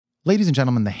Ladies and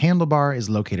gentlemen, the Handlebar is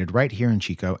located right here in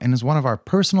Chico and is one of our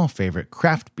personal favorite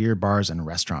craft beer bars and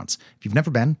restaurants. If you've never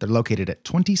been, they're located at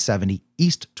 2070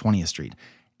 East 20th Street.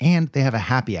 And they have a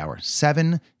happy hour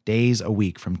 7 days a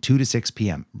week from 2 to 6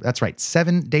 p.m. That's right,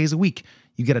 7 days a week.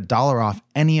 You get $1 off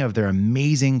any of their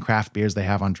amazing craft beers they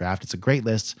have on draft. It's a great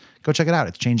list. Go check it out.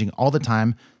 It's changing all the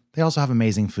time. They also have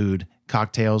amazing food,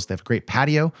 cocktails. They have a great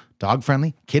patio,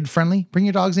 dog-friendly, kid-friendly. Bring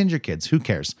your dogs and your kids. Who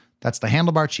cares? That's the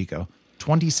Handlebar Chico.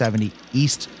 2070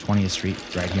 East 20th Street,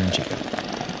 right here in Chico.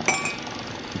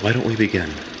 Why don't we begin?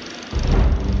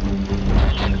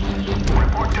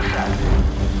 Report to set.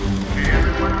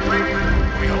 Everyone ready?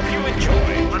 We hope you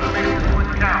enjoy. Let's make this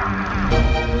one count.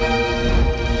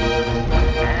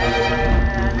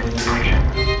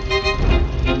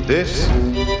 And action. This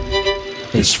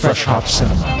is Fresh Hop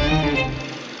Cinema.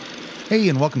 Hey,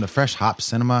 and welcome to Fresh Hop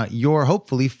Cinema, your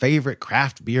hopefully favorite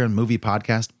craft beer and movie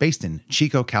podcast based in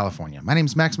Chico, California. My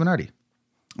name's Max Minardi.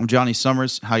 I'm Johnny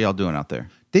Summers. How y'all doing out there?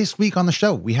 This week on the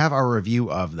show, we have our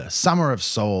review of The Summer of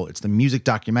Soul. It's the music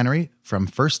documentary from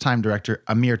first-time director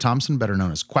Amir Thompson, better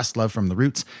known as Questlove from The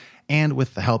Roots. And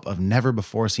with the help of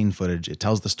never-before-seen footage, it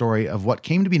tells the story of what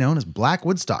came to be known as Black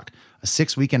Woodstock, a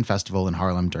 6-weekend festival in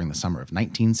Harlem during the summer of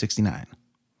 1969.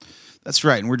 That's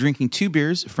right, and we're drinking 2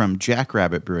 beers from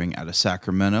Jackrabbit Brewing out of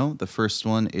Sacramento. The first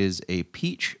one is a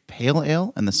peach pale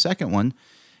ale, and the second one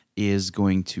is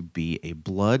going to be a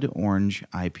blood orange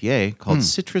IPA called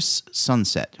Citrus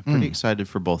Sunset. Pretty excited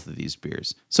for both of these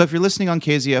beers. So if you're listening on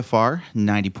KZFR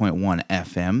 90.1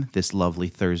 FM this lovely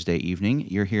Thursday evening,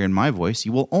 you're hearing my voice.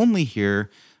 You will only hear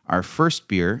our first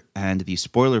beer and the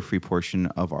spoiler-free portion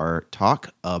of our talk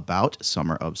about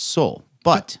Summer of Soul.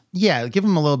 But yeah, give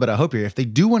them a little bit of hope here. If they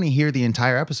do want to hear the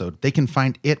entire episode, they can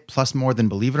find it plus more than,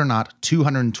 believe it or not,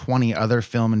 220 other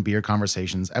film and beer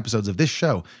conversations, episodes of this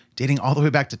show, dating all the way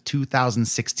back to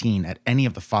 2016 at any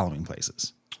of the following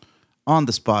places. On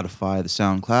the Spotify, the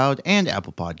SoundCloud, and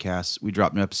Apple Podcasts, we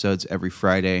drop new episodes every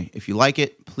Friday. If you like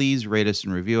it, please rate us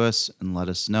and review us and let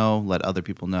us know, let other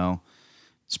people know.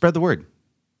 Spread the word.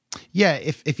 Yeah,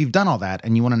 if you've done all that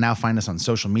and you want to now find us on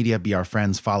social media, be our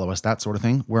friends, follow us, that sort of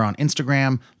thing, we're on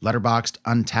Instagram, Letterboxd,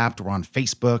 Untapped. We're on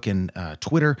Facebook and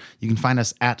Twitter. You can find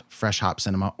us at Fresh Hop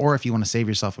Cinema. Or if you want to save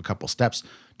yourself a couple steps,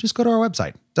 just go to our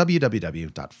website,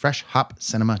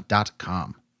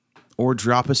 www.freshhopcinema.com. Or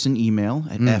drop us an email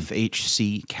at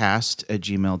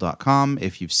fhccast@gmail.com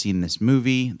if you've seen this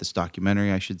movie, this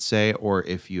documentary, I should say, or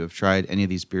if you have tried any of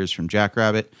these beers from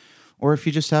Jackrabbit. Or if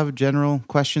you just have general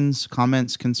questions,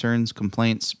 comments, concerns,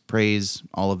 complaints, praise,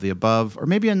 all of the above, or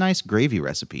maybe a nice gravy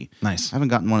recipe. Nice. I haven't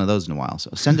gotten one of those in a while,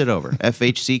 so send it over,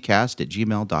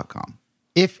 fhccast@gmail.com.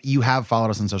 If you have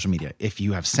followed us on social media, if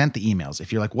you have sent the emails,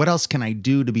 if you're like, what else can I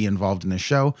do to be involved in this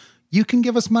show? You can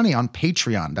give us money on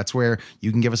Patreon. That's where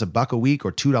you can give us $1 a week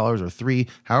or $2 or $3,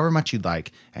 however much you'd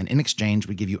like. And in exchange,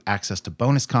 we give you access to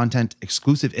bonus content,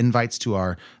 exclusive invites to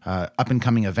our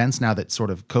up-and-coming events. Now that sort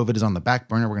of COVID is on the back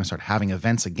burner, we're going to start having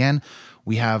events again.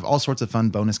 We have all sorts of fun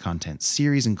bonus content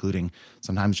series, including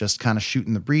sometimes just kind of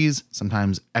shooting the breeze,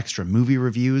 sometimes extra movie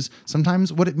reviews,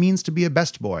 sometimes what it means to be a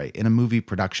best boy in a movie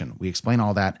production. We explain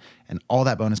all that, and all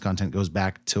that bonus content goes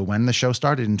back to when the show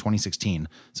started in 2016.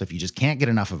 So if you just can't get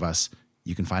enough of us,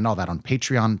 you can find all that on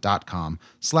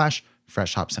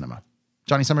patreon.com/freshhopcinema.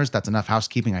 Johnny Summers, that's enough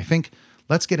housekeeping, I think.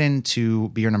 Let's get into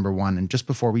beer number 1. And just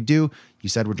before we do, you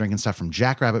said we're drinking stuff from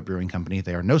Jackrabbit Brewing Company.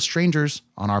 They are no strangers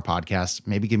on our podcast.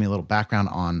 Maybe give me a little background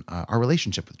on our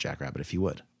relationship with Jackrabbit, if you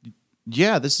would.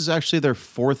 Yeah, this is actually their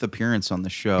 4th appearance on the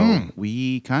show.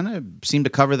 We kind of seem to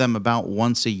cover them about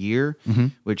once a year,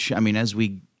 which, I mean, as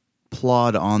we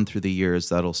plod on through the years,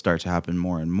 that'll start to happen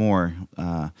more and more.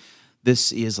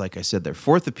 This is, like I said, their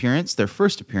 4th appearance. Their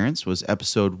first appearance was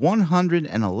episode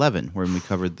 111, when we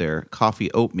covered their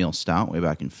coffee oatmeal stout way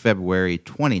back in February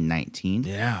 2019.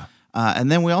 Yeah.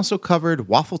 And then we also covered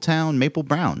Waffletown Maple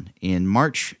Brown in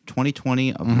March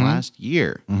 2020 of last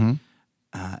year.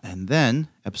 And then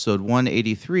episode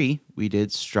 183, we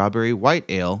did Strawberry White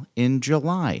Ale in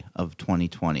July of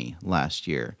 2020 last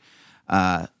year.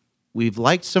 We've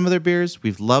liked some of their beers,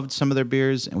 we've loved some of their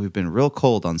beers, and we've been real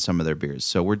cold on some of their beers.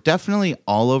 So we're definitely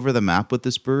all over the map with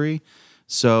this brewery.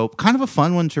 So kind of a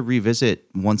fun one to revisit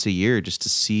once a year just to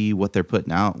see what they're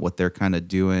putting out, what they're kind of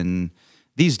doing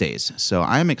these days. So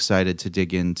I'm excited to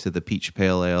dig into the Peach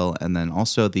Pale Ale and then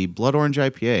also the Blood Orange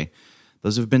IPA.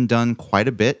 Those have been done quite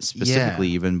a bit, specifically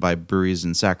even by breweries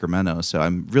in Sacramento. So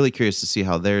I'm really curious to see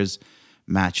how theirs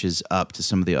matches up to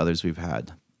some of the others we've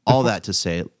had. All that to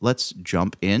say, let's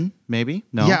jump in, maybe?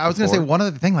 No? Yeah, I was going to say one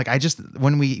other thing. Like,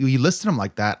 when we listed them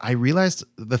like that, I realized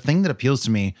the thing that appeals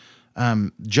to me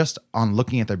just on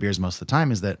looking at their beers most of the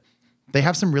time is that They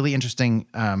have some really interesting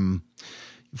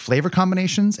flavor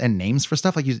combinations and names for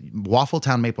stuff like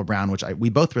Waffletown Maple Brown, which we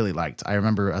both really liked. I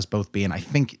remember us both being, I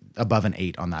think, above an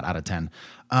 8 on that out of 10.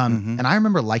 And I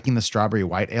remember liking the strawberry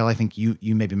white ale. I think you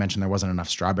maybe mentioned there wasn't enough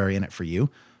strawberry in it for you,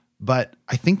 but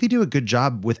I think they do a good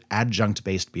job with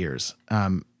adjunct-based beers.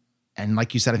 And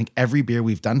like you said, I think every beer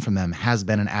we've done from them has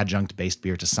been an adjunct-based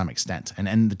beer to some extent.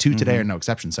 And the two today are no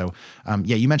exception. So,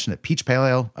 yeah, you mentioned it. Peach Pale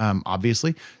Ale,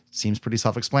 obviously, seems pretty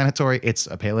self-explanatory. It's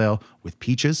a pale ale with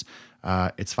peaches.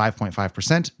 It's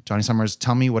 5.5%. Johnny Summers,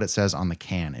 tell me what it says on the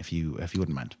can, if you wouldn't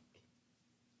mind.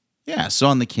 Yeah, so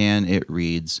on the can, it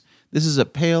reads, this is a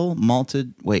pale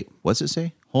malted... Wait, what's it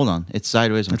say? Hold on. It's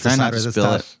sideways. I'm trying not to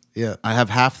spill it. Yeah. I have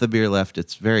half the beer left.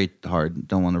 It's very hard.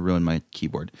 Don't want to ruin my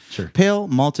keyboard. Sure. Pale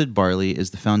malted barley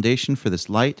is the foundation for this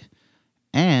light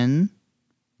and...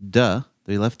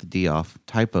 They left the D off.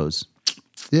 Typos.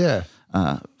 Yeah.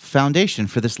 Foundation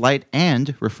for this light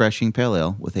and refreshing pale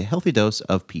ale with a healthy dose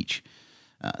of peach.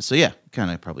 So yeah, kind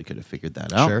of probably could have figured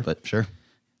that out. But Sure.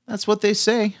 that's what they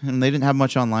say, and they didn't have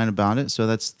much online about it, so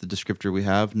that's the descriptor we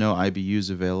have. No IBUs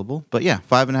available, but yeah,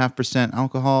 5.5%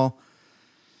 alcohol,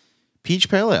 peach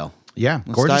pale ale. Yeah,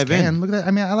 Let's gorgeous dive can. in. Look at that.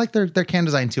 I mean, I like their can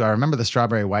design too. I remember the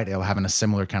strawberry white ale having a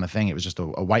similar kind of thing. It was just a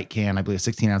white can, I believe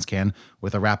a 16-ounce can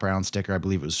with a wraparound sticker. I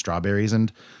believe it was strawberries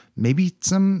and maybe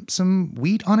some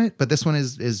wheat on it. But this one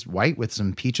is white with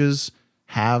some peaches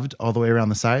halved all the way around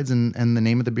the sides and the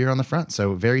name of the beer on the front.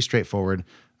 So very straightforward.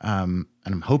 And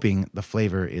I'm hoping the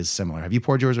flavor is similar. Have you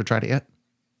poured yours or tried it yet?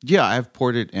 Yeah, I've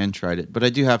poured it and tried it, but I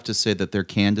do have to say that their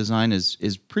can design is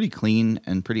pretty clean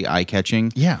and pretty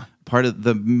eye-catching. Yeah. Part of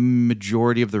the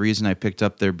majority of the reason I picked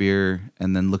up their beer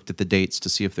and then looked at the dates to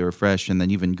see if they were fresh and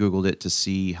then even Googled it to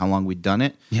see how long we'd done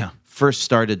it. Yeah. First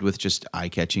started with just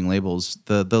eye-catching labels.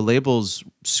 The labels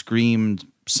screamed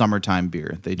summertime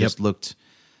beer. They just looked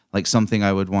like something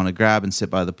I would want to grab and sit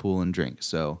by the pool and drink.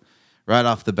 So right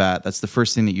off the bat, that's the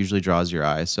first thing that usually draws your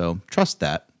eye. So trust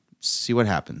that. See what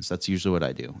happens. That's usually what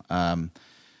I do.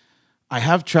 I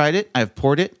have tried it. I've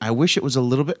poured it. I wish it was a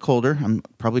little bit colder. I'm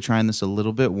probably trying this a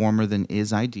little bit warmer than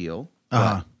is ideal.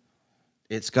 But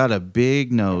it's got a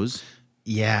big nose.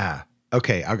 Yeah.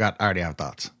 Okay. I already have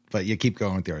thoughts, but you keep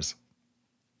going with yours.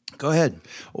 Go ahead.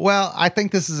 Well, I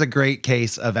think this is a great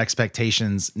case of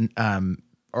expectations,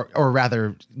 or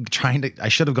rather, I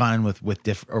should have gone in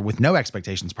with no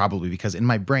expectations probably, because in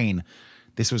my brain,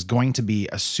 this was going to be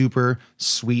a super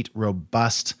sweet,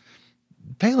 robust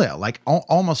pale ale, like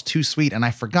almost too sweet, and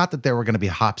I forgot that there were going to be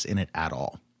hops in it at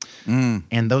all.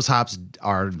 And those hops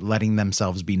are letting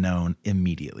themselves be known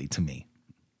immediately to me.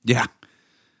 Yeah.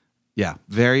 Yeah.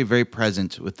 Very, very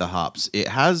present with the hops. It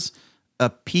has a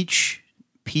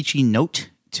peachy note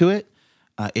to it.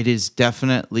 It is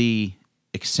definitely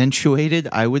accentuated,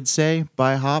 I would say,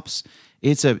 by hops.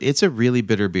 It's a really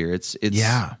bitter beer. It's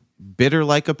bitter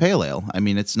like a pale ale. I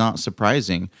mean, it's not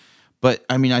surprising. But,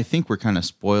 I mean, I think we're kind of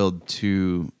spoiled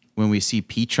to when we see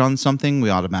peach on something,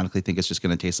 we automatically think it's just going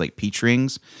to taste like peach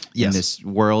rings in this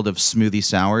world of smoothie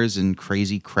sours and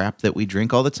crazy crap that we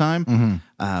drink all the time.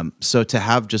 So to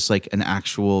have just like an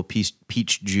actual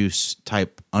peach juice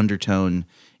type undertone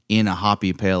in a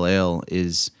hoppy pale ale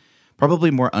is probably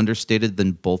more understated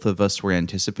than both of us were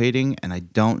anticipating. And I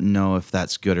don't know if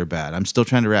that's good or bad. I'm still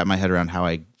trying to wrap my head around how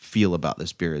I feel about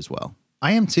this beer as well.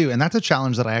 I am too, and that's a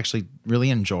challenge that I actually really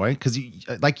enjoy because,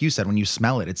 like you said, when you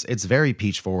smell it, it's very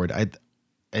peach forward.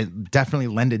 It definitely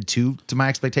lended to my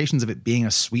expectations of it being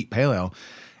a sweet pale ale,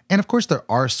 and of course there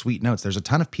are sweet notes. There's a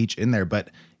ton of peach in there,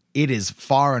 but it is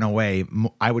far and away.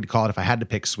 I would call it, if I had to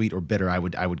pick sweet or bitter, I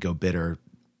would go bitter,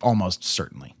 almost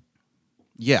certainly.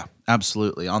 Yeah,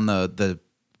 absolutely. On the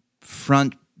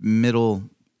front, middle,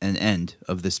 and end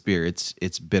of this beer, it's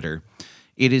bitter.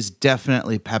 It is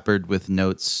definitely peppered with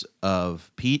notes of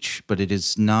peach, but it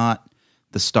is not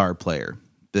the star player.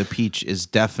 The peach is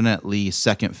definitely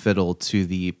second fiddle to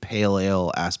the pale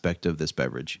ale aspect of this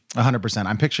beverage. 100%.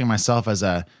 I'm picturing myself as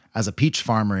a peach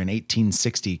farmer in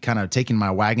 1860, kind of taking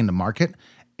my wagon to market.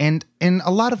 And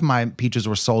a lot of my peaches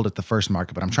were sold at the first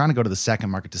market, but I'm trying to go to the second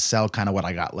market to sell kind of what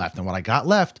I got left. And what I got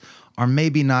left are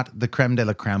maybe not the creme de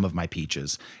la creme of my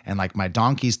peaches. And like my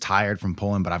donkey's tired from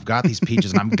pulling, but I've got these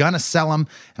peaches and I'm going to sell them.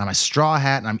 And I'm a straw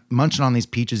hat and I'm munching on these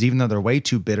peaches, even though they're way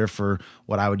too bitter for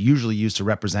what I would usually use to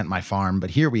represent my farm.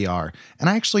 But here we are. And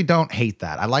I actually don't hate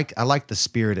that. I like the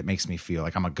spirit it makes me feel.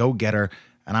 Like I'm a go-getter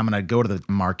and I'm going to go to the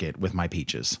market with my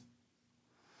peaches.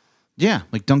 Yeah,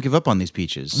 like don't give up on these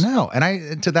peaches. No,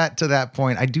 and to that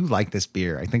point, I do like this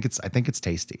beer. I think it's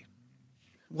tasty.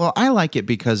 Well, I like it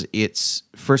because it's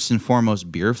first and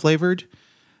foremost beer flavored.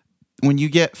 When you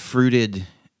get fruited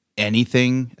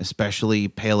anything, especially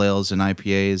pale ales and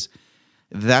IPAs,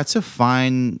 That's a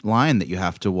fine line that you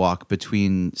have to walk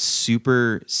between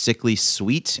super sickly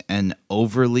sweet and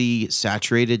overly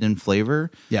saturated in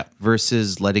flavor Yeah.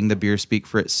 versus letting the beer speak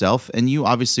for itself. And you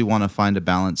obviously want to find a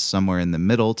balance somewhere in the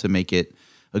middle to make it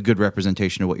a good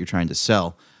representation of what you're trying to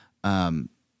sell. And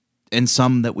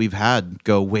some that we've had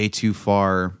go way too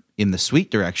far in the sweet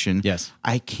direction. Yes.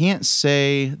 I can't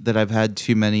say that I've had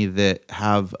too many that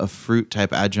have a fruit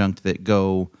type adjunct that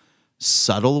go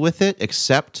subtle with it,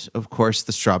 except of course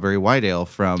the strawberry white ale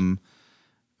from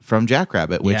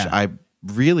Jackrabbit, which Yeah. I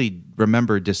really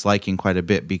remember disliking quite a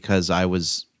bit because I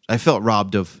felt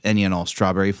robbed of any and all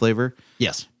strawberry flavor.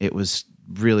 Yes. It was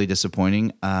really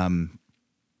disappointing. And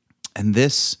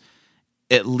this,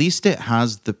 at least it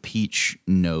has the peach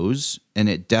nose, and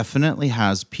it definitely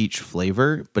has peach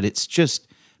flavor, but it's just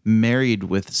married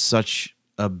with such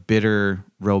a bitter,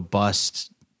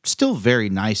 robust, still very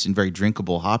nice and very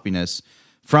drinkable hoppiness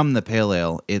from the pale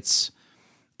ale. It's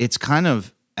kind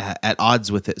of at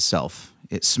odds with itself.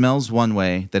 It smells one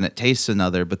way, then it tastes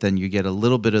another, but then you get a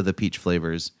little bit of the peach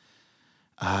flavors.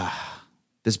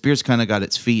 This beer's kind of got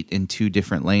its feet in two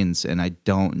different lanes, and I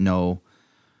don't know.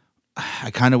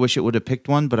 I kind of wish it would have picked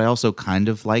one, but I also kind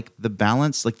of like the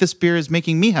balance. Like, this beer is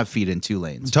making me have feet in two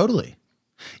lanes. Totally.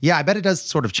 Yeah, I bet it does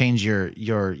sort of change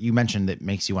your you mentioned it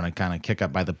makes you want to kind of kick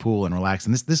up by the pool and relax.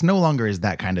 And this no longer is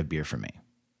that kind of beer for me.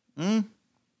 Are you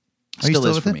Still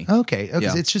is with for it? me. Okay.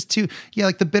 Yeah. It's just too,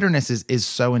 like the bitterness is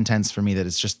so intense for me that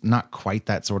it's just not quite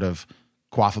that sort of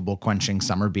quaffable, quenching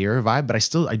summer beer vibe, but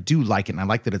I do like it. And I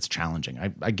like that it's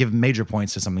challenging. I give major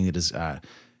points to something that is going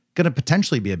to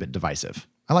potentially be a bit divisive.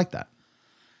 I like that.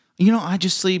 You know, I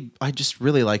just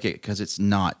really like it because it's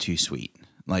not too sweet.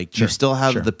 Like, you still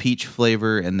have the peach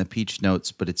flavor and the peach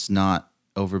notes, but it's not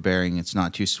overbearing. It's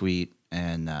not too sweet,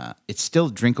 and it's still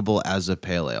drinkable as a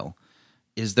pale ale.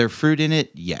 Is there fruit in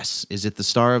it? Yes. Is it the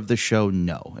star of the show?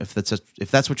 No. If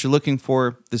that's what you're looking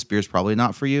for, this beer's probably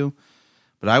not for you.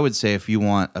 But I would say if you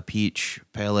want a peach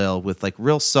pale ale with like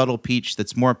real subtle peach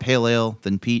that's more pale ale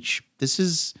than peach, this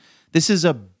is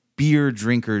a beer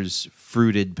drinker's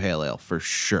fruited pale ale for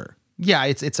sure. Yeah,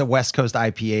 it's a West Coast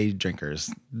IPA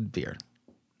drinkers beer.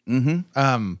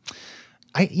 Mm-hmm.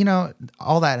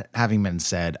 All that having been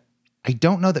said, I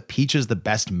don't know that peach is the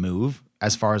best move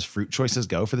as far as fruit choices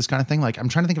go for this kind of thing. Like, I'm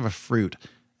trying to think of a fruit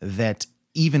that,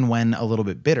 even when a little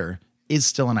bit bitter, is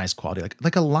still a nice quality.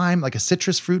 Like a lime, like a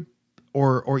citrus fruit,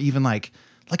 or even like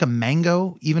a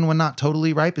mango, even when not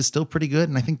totally ripe, is still pretty good.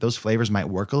 And I think those flavors might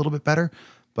work a little bit better.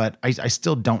 But I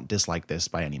still don't dislike this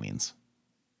by any means.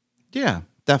 Yeah,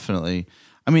 definitely.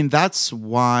 I mean, that's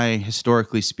why,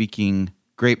 historically speaking,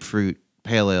 grapefruit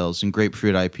pale ales and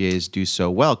grapefruit IPAs do so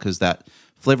well, because that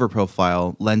flavor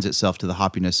profile lends itself to the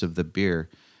hoppiness of the beer.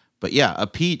 But yeah, a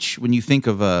peach, when you think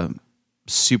of a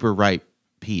super ripe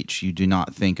peach, you do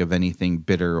not think of anything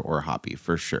bitter or hoppy,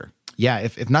 for sure. Yeah,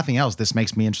 if nothing else, this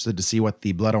makes me interested to see what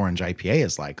the Blood Orange IPA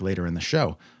is like later in the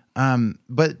show.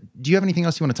 But do you have anything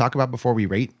else you want to talk about before we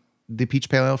rate the peach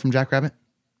pale ale from Jackrabbit?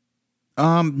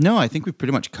 No, I think we've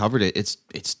pretty much covered it.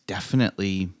 It's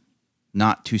definitely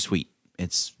not too sweet.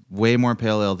 It's way more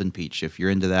pale ale than peach. If you're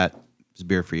into that, it's a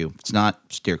beer for you. If it's not,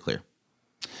 steer clear.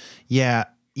 Yeah,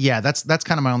 that's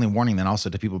kind of my only warning then also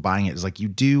to people buying it is like, you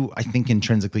do, I think,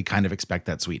 intrinsically kind of expect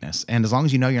that sweetness. And as long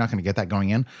as you know you're not going to get that going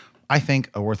in, I think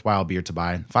a worthwhile beer to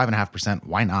buy. 5.5%,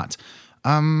 why not?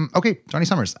 Okay, Tony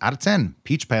Summers, out of 10,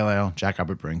 peach pale ale,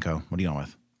 Jackrabbit Brewing Co. What are you going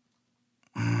with?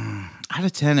 Out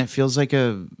of 10, it feels like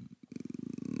a...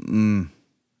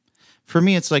 for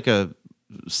me, it's like a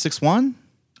 6.1.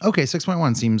 Okay,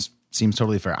 6.1 seems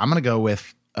totally fair. I'm going to go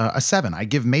with a 7. I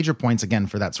give major points again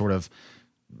for that sort of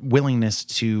willingness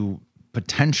to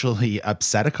potentially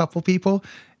upset a couple people,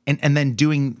 and then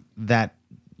doing that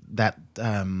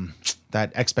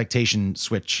expectation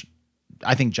switch,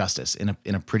 I think, justice in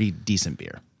a pretty decent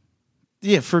beer.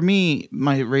 Yeah, for me,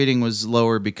 my rating was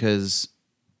lower because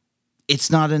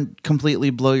it's not a completely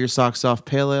blow your socks off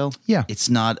pale ale. Yeah. It's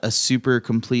not a super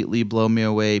completely blow me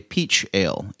away peach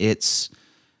ale. It's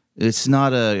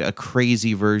not a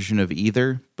crazy version of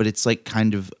either, but it's like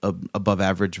kind of a above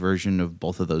average version of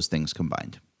both of those things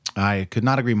combined. I could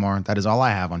not agree more. That is all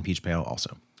I have on peach pale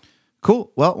also.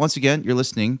 Cool. Well, once again, you're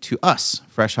listening to us,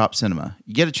 Fresh Hop Cinema.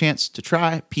 You get a chance to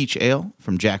try peach ale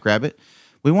from Jackrabbit.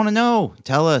 We want to know.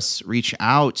 Tell us. Reach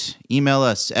out. Email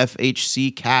us,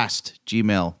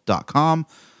 fhccast@gmail.com,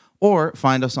 or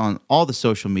find us on all the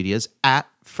social medias at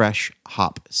Fresh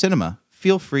Hop Cinema.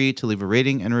 Feel free to leave a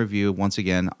rating and a review once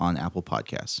again on Apple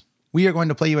Podcasts. We are going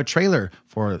to play you a trailer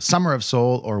for Summer of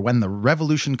Soul, or When the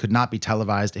Revolution Could Not Be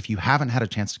Televised. If you haven't had a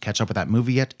chance to catch up with that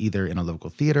movie yet, either in a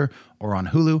local theater or on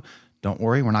Hulu, Don't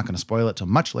worry, we're not going to spoil it till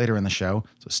much later in the show,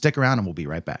 so stick around and we'll be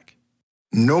right back.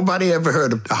 Nobody ever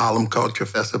heard of the Harlem Culture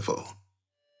Festival.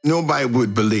 Nobody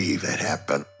would believe it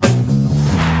happened.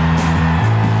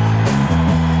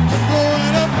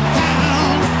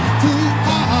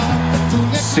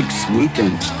 6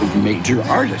 weekends of major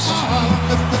artists.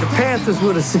 The Panthers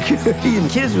were the security and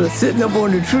kids were sitting up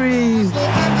on the trees.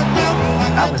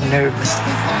 I was nervous.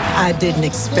 I didn't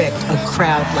expect a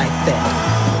crowd like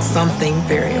that. Something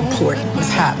very important was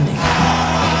happening.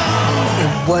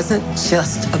 It wasn't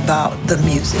just about the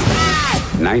music.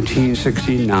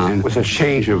 1969 was a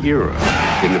change of era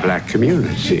in the black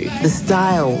community. The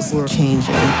styles were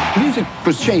changing. Music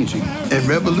was changing. And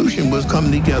revolution was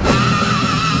coming together.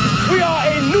 We are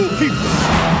a new people.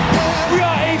 We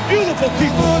are a beautiful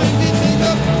people.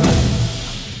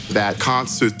 That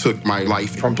concert took my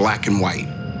life from black and white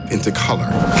into color.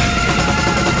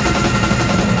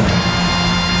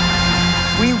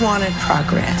 We wanted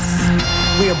progress.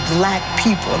 We are black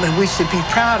people and we should be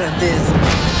proud of this.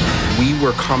 We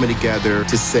were coming together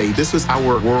to say this was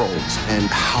our world and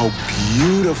how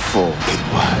beautiful it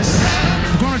was.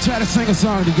 We're gonna try to sing a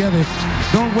song together.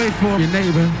 Don't wait for your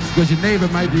neighbor, because your neighbor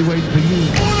might be waiting for you.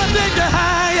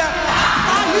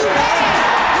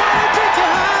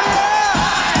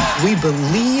 We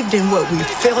believed in what we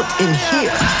felt in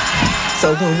here.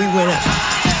 So when we went up,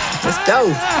 let's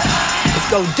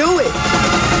go do it.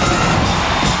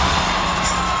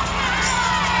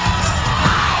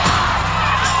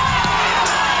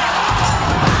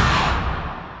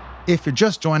 If you're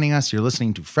just joining us, you're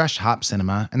listening to Fresh Hop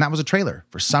Cinema, and that was a trailer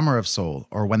for Summer of Soul,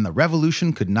 or When the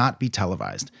Revolution Could Not Be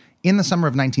Televised. In the summer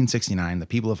of 1969, the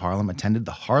people of Harlem attended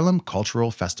the Harlem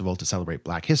Cultural Festival to celebrate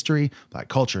black history, black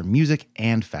culture, music,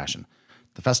 and fashion.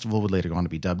 The festival would later go on to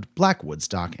be dubbed Black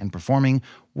Woodstock, and performing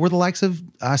were the likes of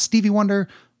Stevie Wonder,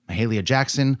 Mahalia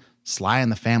Jackson, Sly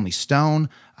and the Family Stone,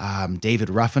 David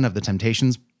Ruffin of The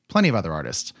Temptations, plenty of other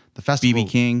artists. The festival,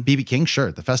 B.B. King,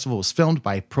 sure. The festival was filmed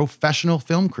by a professional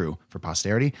film crew for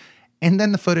posterity, and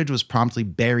then the footage was promptly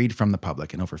buried from the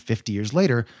public. And over 50 years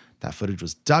later, that footage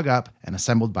was dug up and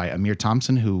assembled by Amir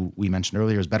Thompson, who we mentioned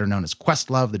earlier is better known as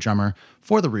Questlove, the drummer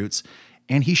for The Roots.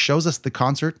 And he shows us the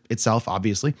concert itself,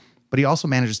 obviously, but he also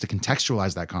manages to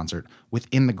contextualize that concert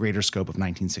within the greater scope of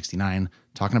 1969,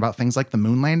 talking about things like the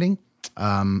moon landing,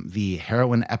 the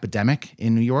heroin epidemic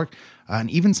in New York,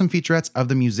 and even some featurettes of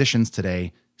the musicians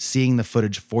today seeing the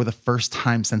footage for the first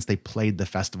time since they played the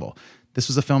festival. This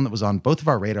was a film that was on both of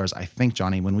our radars, I think,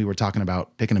 Johnny, when we were talking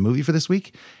about picking a movie for this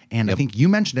week. And I think you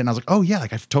mentioned it, and I was like, oh yeah,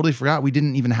 like I totally forgot we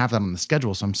didn't even have that on the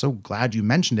schedule. So I'm so glad you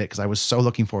mentioned it because I was so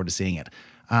looking forward to seeing it.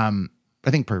 I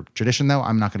think per tradition, though,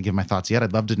 I'm not going to give my thoughts yet.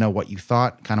 I'd love to know what you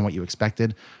thought, kind of what you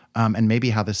expected, and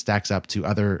maybe how this stacks up to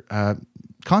other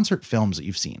concert films that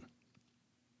you've seen.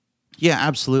 Yeah,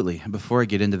 absolutely. Before I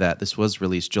get into that, this was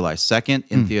released July 2nd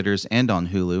in theaters and on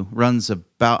Hulu. Runs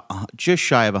about just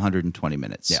shy of 120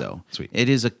 minutes. Yeah, so sweet. It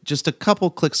is just a couple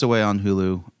clicks away on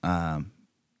Hulu.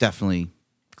 Definitely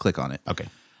click on it. Okay.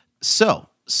 So,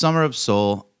 Summer of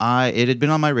Soul, it had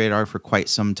been on my radar for quite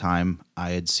some time.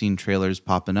 I had seen trailers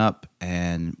popping up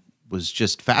and was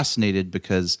just fascinated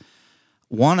because,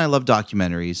 one, I love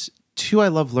documentaries. Two, I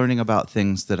love learning about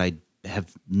things that I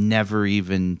have never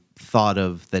even thought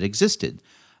of that existed.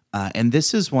 And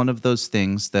this is one of those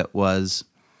things that was,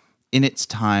 in its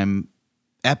time,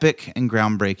 epic and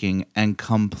groundbreaking and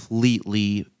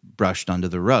completely brushed under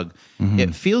the rug. Mm-hmm.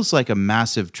 It feels like a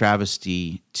massive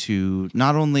travesty to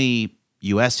not only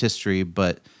U.S. history,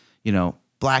 but,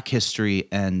 black history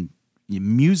and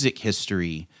music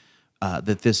history,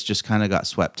 that this just kind of got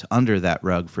swept under that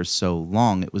rug for so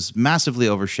long. It was massively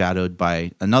overshadowed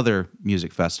by another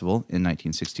music festival in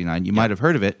 1969. You might have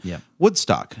heard of it,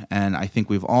 Woodstock. And I think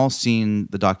we've all seen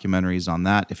the documentaries on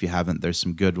that. If you haven't, there's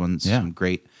some good ones, some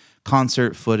great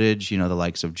concert footage, the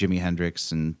likes of Jimi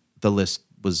Hendrix, and the list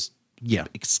was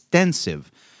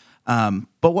extensive.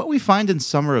 But what we find in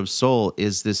Summer of Soul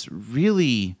is this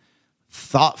really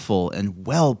thoughtful and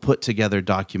well put together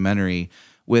documentary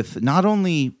with not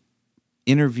only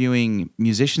interviewing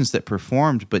musicians that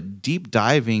performed, but deep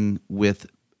diving with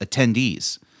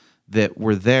attendees that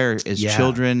were there as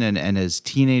children and as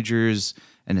teenagers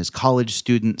and as college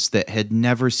students that had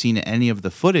never seen any of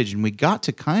the footage. And we got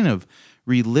to kind of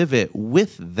relive it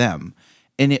with them.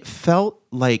 And it felt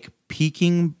like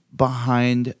peeking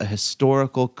behind a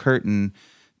historical curtain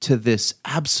to this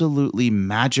absolutely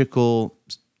magical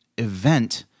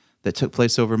event that took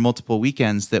place over multiple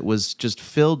weekends that was just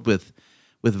filled with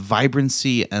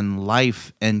vibrancy and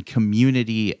life and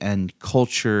community and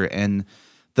culture and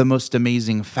the most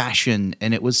amazing fashion.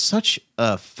 And it was such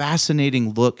a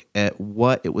fascinating look at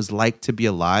what it was like to be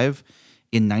alive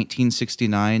in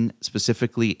 1969,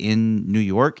 specifically in New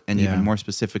York, and even more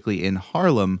specifically in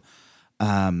Harlem.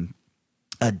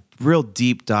 A real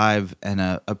deep dive and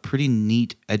a pretty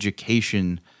neat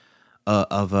education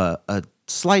of a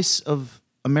slice of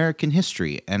American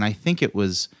history. And I think it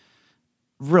was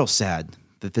real sad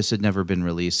that this had never been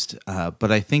released.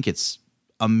 But I think it's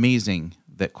amazing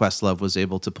that Questlove was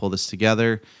able to pull this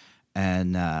together.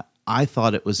 And I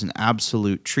thought it was an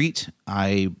absolute treat.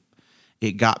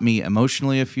 It got me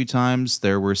emotionally a few times.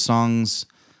 There were songs.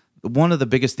 One of the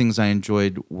biggest things I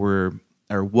enjoyed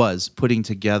was putting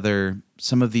together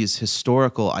some of these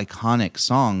historical, iconic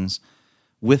songs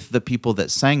with the people that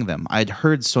sang them. I'd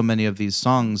heard so many of these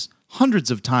songs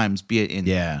hundreds of times, be it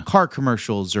in car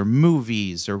commercials or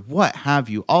movies or what have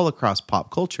you, all across pop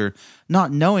culture,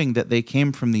 not knowing that they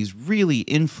came from these really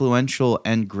influential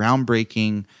and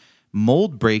groundbreaking,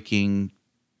 mold-breaking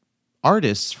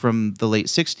artists from the late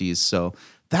 60s. So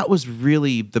that was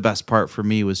really the best part for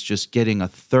me, was just getting a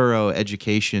thorough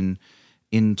education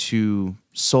into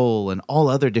soul and all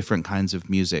other different kinds of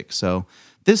music. So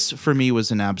this, for me, was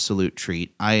an absolute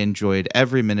treat. I enjoyed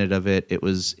every minute of it. It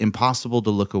was impossible to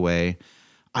look away.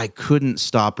 I couldn't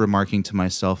stop remarking to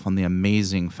myself on the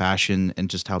amazing fashion and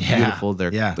just how beautiful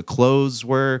the clothes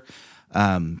were.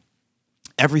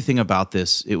 Everything about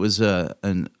this, it was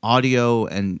an audio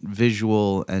and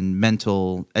visual and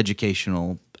mental,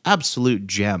 educational, absolute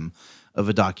gem of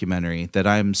a documentary that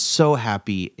I'm so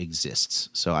happy exists.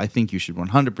 So I think you should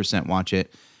 100% watch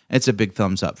it. It's a big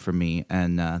thumbs up for me,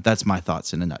 and that's my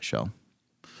thoughts in a nutshell.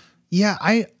 Yeah,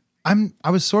 I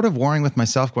was sort of warring with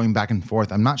myself, going back and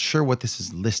forth. I'm not sure what this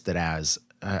is listed as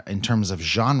in terms of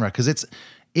genre, because it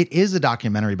is a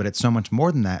documentary, but it's so much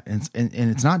more than that. And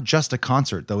it's not just a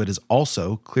concert, though it is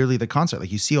also clearly the concert.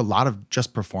 Like, you see a lot of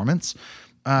just performance,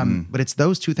 but it's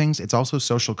those two things. It's also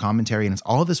social commentary, and it's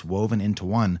all of this woven into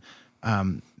one.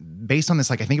 Based on this,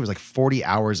 like, I think it was like 40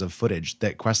 hours of footage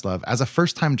that Questlove, as a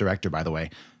first-time director, by the way,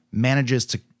 manages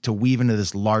to weave into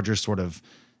this larger sort of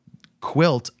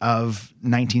quilt of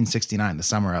 1969, the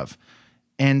summer of.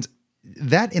 And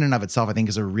that in and of itself, I think,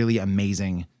 is a really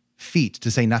amazing feat, to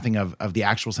say nothing of the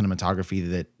actual cinematography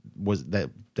that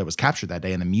was captured that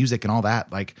day, and the music and all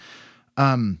that. Like,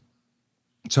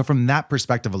 so from that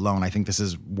perspective alone, I think this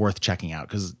is worth checking out,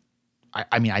 because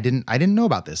I mean, I didn't know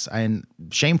about this, and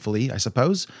shamefully, I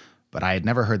suppose, but I had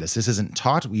never heard this. This isn't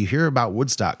taught. We hear about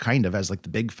Woodstock kind of as like the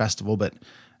big festival, but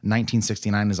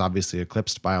 1969 is obviously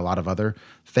eclipsed by a lot of other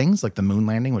things, like the moon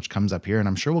landing, which comes up here, and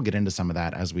I'm sure we'll get into some of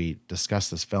that as we discuss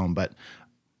this film. But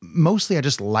mostly, I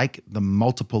just like the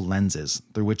multiple lenses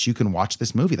through which you can watch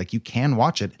this movie. Like, you can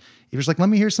watch it if you're just like, let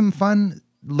me hear some fun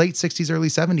late 60s, early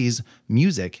 70s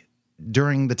music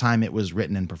during the time it was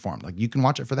written and performed. Like, you can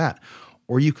watch it for that.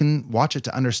 Or you can watch it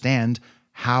to understand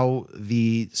how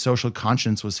the social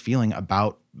conscience was feeling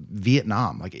about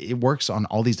Vietnam. Like, it works on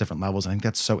all these different levels. I think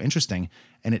that's so interesting.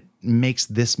 And it makes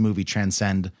this movie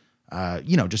transcend,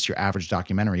 just your average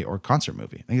documentary or concert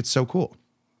movie. I think it's so cool.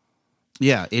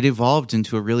 Yeah, it evolved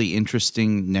into a really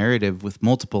interesting narrative with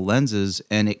multiple lenses,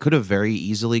 and it could have very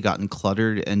easily gotten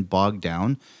cluttered and bogged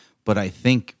down. But I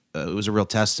think it was a real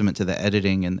testament to the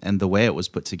editing and the way it was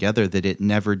put together, that it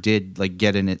never did like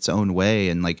get in its own way,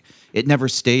 and like it never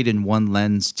stayed in one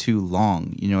lens too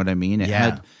long. You know what I mean? It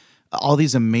had all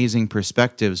these amazing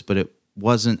perspectives, but it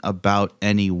wasn't about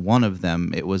any one of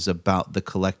them. It was about the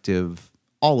collective,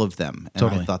 all of them. And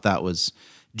I thought that was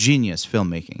genius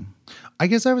filmmaking. I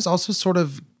guess I was also sort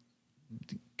of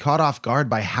caught off guard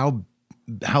by how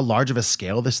large of a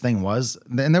scale this thing was.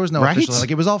 And there was no official,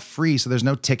 like, it was all free, so there's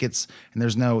no tickets and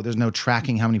there's no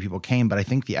tracking how many people came. But I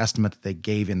think the estimate that they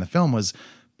gave in the film was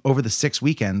over the 6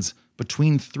 weekends,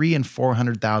 between 300,000 and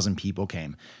 400,000 people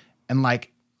came. And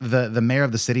like the mayor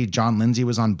of the city, John Lindsay,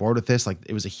 was on board with this. Like,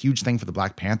 it was a huge thing for the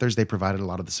Black Panthers. They provided a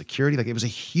lot of the security. Like, it was a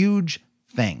huge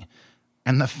thing.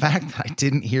 And the fact that I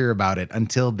didn't hear about it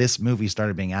until this movie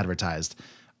started being advertised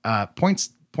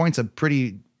points a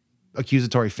pretty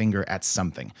accusatory finger at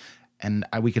something. And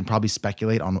we can probably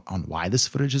speculate on why this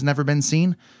footage has never been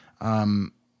seen.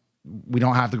 We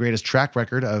don't have the greatest track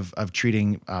record of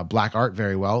treating black art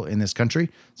very well in this country,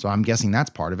 so I'm guessing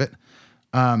that's part of it.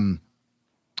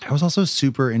 I was also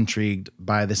super intrigued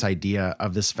by this idea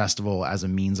of this festival as a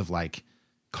means of like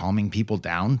calming people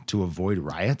down to avoid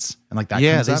riots, and like that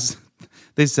comes up.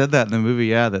 They said that in the movie,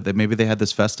 that maybe they had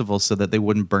this festival so that they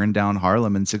wouldn't burn down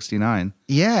Harlem in '69.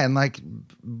 Yeah, and like,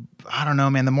 I don't know,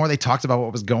 man. The more they talked about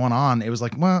what was going on, it was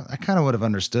like, well, I kind of would have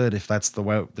understood if that's the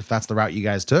route you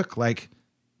guys took. Like,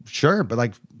 sure, but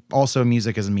like, also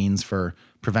music as a means for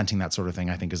preventing that sort of thing,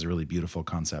 I think is a really beautiful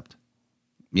concept.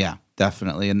 Yeah,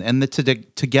 definitely. And the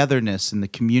togetherness and the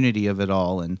community of it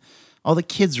all, and all the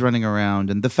kids running around,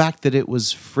 and the fact that it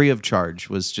was free of charge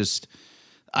was just,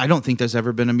 I don't think there's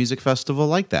ever been a music festival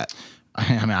like that.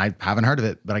 I mean, I haven't heard of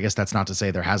it, but I guess that's not to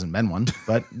say there hasn't been one,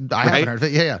 but I Right? haven't heard of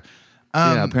it. Yeah.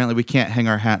 Yeah, apparently we can't hang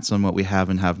our hats on what we have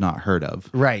and have not heard of.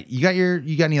 Right. You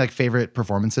got any like favorite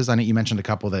performances? I know you mentioned a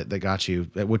couple that got you.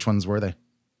 Which ones were they?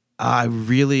 I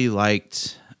really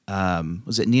liked,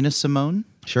 was it Nina Simone?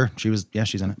 Sure. She's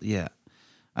in it. Yeah.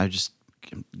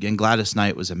 And Gladys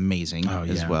Knight was amazing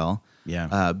as well.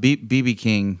 Yeah. BB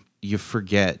King, you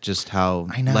forget just how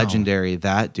I know. legendary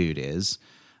that dude is.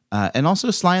 And also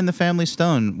Sly and the Family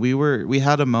Stone. We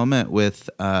had a moment with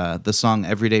the song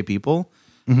Everyday People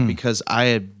because I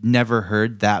had never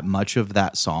heard that much of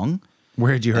that song.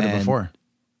 Where had you heard it before?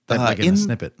 Like in a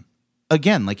snippet.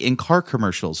 Again, like in car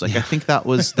commercials. Like I think that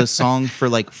was the song for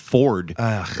like Ford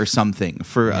or something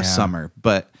for a summer.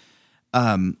 But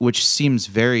which seems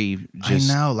very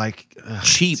just I know, like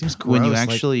cheap seems when you gross,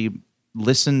 actually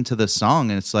listen to the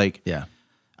song, and it's like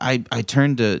I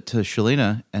turned to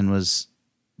Shalina and was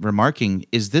remarking,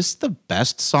 is this the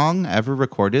best song ever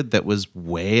recorded that was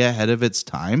way ahead of its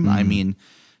time? I mean,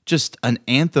 just an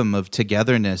anthem of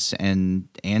togetherness and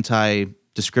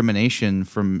anti-discrimination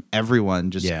from everyone.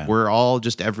 Just we're all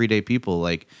just everyday people.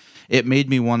 Like, it made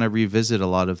me want to revisit a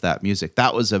lot of that music.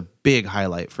 That was a big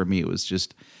highlight for me. It was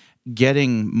just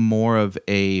getting more of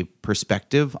a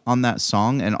perspective on that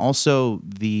song, and also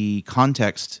the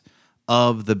context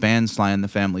of the band Sly and the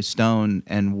Family Stone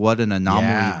and what an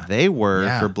anomaly they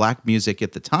were for black music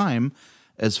at the time,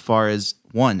 as far as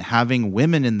one, having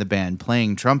women in the band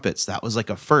playing trumpets. That was like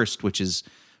a first, which is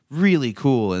really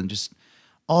cool. And just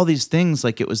all these things,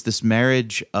 like it was this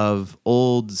marriage of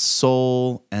old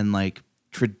soul and like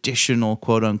traditional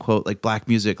quote unquote like black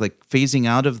music, like phasing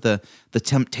out of the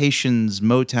Temptations,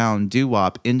 Motown,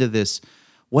 doo-wop into this,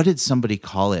 what did somebody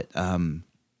call it?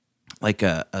 Like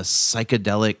a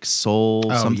psychedelic soul,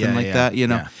 something like that, you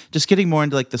know, just getting more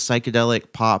into like the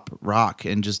psychedelic pop rock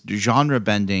and just genre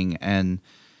bending. And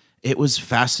it was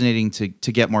fascinating to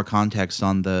get more context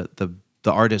on the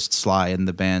artist Sly and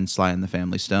the band Sly and the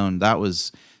Family Stone. That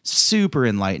was super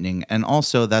enlightening. And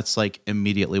also that's like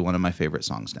immediately one of my favorite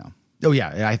songs now. Oh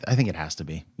yeah. I think it has to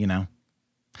be, you know,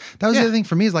 that was the other thing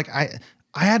for me is like, I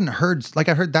hadn't heard, like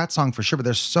I heard that song for sure, but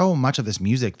there's so much of this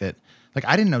music that, like,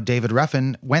 I didn't know David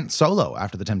Ruffin went solo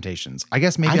after the Temptations. I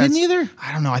guess maybe I didn't either.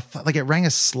 I don't know. I thought like it rang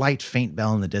a slight faint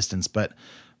bell in the distance, but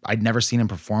I'd never seen him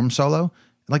perform solo.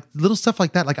 Like little stuff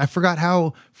like that. Like I forgot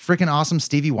how freaking awesome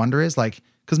Stevie Wonder is. Like,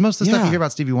 because most of the stuff you hear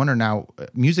about Stevie Wonder now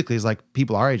musically is like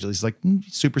people our age, at least like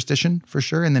Superstition for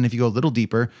sure. And then if you go a little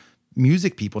deeper,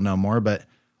 music people know more. But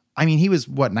I mean, he was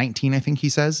 19, I think he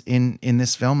says in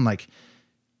this film, like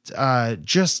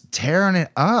just tearing it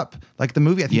up. Like the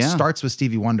movie, I think starts with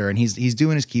Stevie Wonder and he's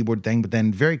doing his keyboard thing, but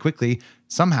then very quickly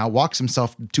somehow walks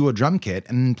himself to a drum kit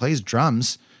and plays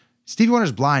drums. Stevie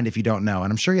Wonder's blind if you don't know,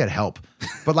 and I'm sure he had help,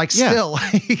 but like still,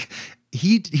 like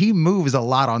he moves a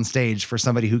lot on stage for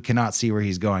somebody who cannot see where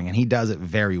he's going, and he does it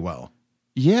very well.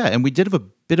 Yeah, and we did have a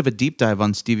bit of a deep dive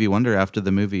on Stevie Wonder after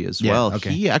the movie as well.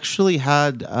 Okay. He actually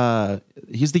had,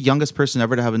 he's the youngest person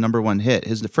ever to have a number one hit.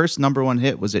 His first number one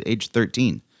hit was at age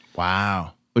 13.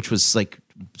 Wow. Which was like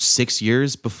 6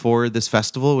 years before this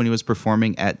festival when he was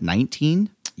performing at 19.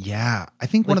 Yeah. I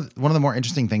think one of the more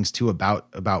interesting things too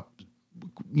about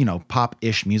you know,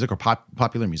 pop-ish music or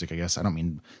popular music, I guess. I don't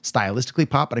mean stylistically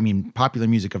pop, but I mean popular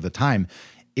music of the time,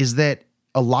 is that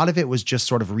a lot of it was just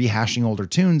sort of rehashing older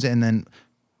tunes and then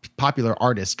popular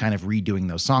artists kind of redoing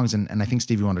those songs. And I think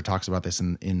Stevie Wonder talks about this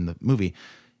in the movie.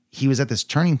 He was at this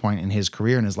turning point in his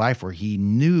career and his life where he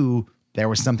knew there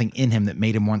was something in him that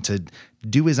made him want to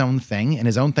do his own thing, and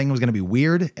his own thing was going to be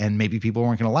weird and maybe people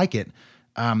weren't going to like it.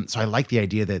 So I like the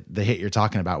idea that the hit you're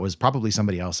talking about was probably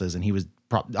somebody else's, and he was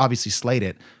obviously slayed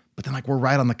it, but then like we're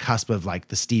right on the cusp of like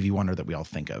the Stevie Wonder that we all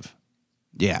think of.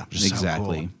 Yeah,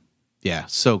 exactly. So cool. Yeah,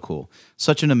 so cool.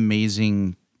 Such an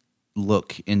amazing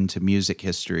look into music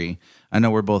history. I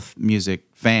know we're both music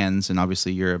fans, and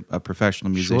obviously you're a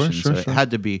professional musician, so it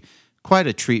had to be quite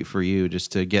a treat for you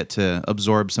just to get to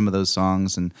absorb some of those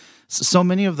songs. And so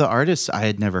many of the artists I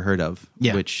had never heard of,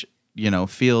 which, you know,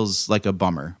 feels like a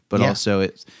bummer, but also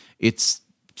it's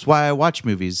why I watch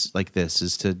movies like this,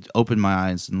 is to open my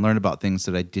eyes and learn about things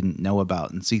that I didn't know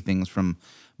about and see things from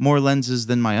more lenses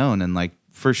than my own. And like,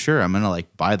 for sure, I'm going to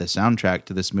like buy the soundtrack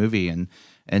to this movie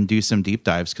and do some deep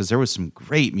dives, because there was some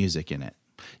great music in it.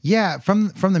 Yeah.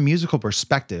 From the musical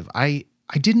perspective, I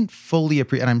didn't fully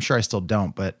appreciate, and I'm sure I still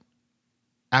don't, but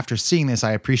after seeing this,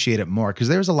 I appreciate it more because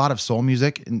there's a lot of soul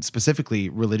music and specifically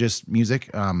religious music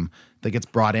that gets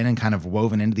brought in and kind of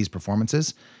woven into these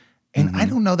performances. And I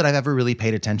don't know that I've ever really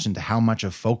paid attention to how much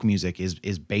of folk music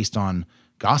is based on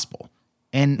gospel.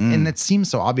 And it seems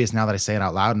so obvious now that I say it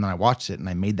out loud, and then I watched it and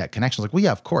I made that connection. I was like, well,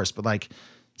 yeah, of course. But like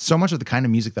so much of the kind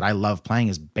of music that I love playing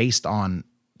is based on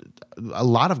a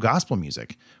lot of gospel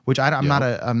music, which I'm not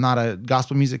a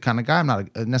gospel music kind of guy. I'm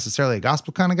not necessarily a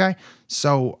gospel kind of guy.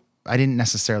 So I didn't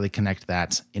necessarily connect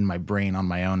that in my brain on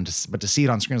my own, but to see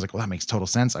it on screen, I was like, well, that makes total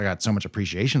sense. I got so much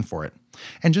appreciation for it.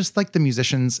 And just like the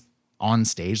musicians on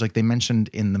stage, like they mentioned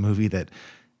in the movie that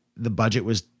the budget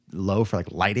was low for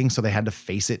like lighting, so they had to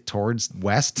face it towards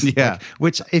west. Yeah. Like,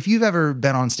 which if you've ever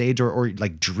been on stage or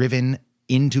like driven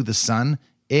into the sun,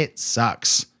 it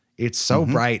sucks. It's so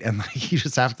bright, and like you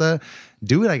just have to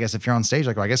do it, I guess, if you're on stage.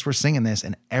 Like, well, I guess we're singing this,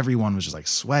 and everyone was just like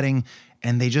sweating,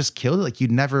 and they just killed it. Like,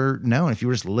 you'd never know. And if you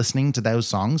were just listening to those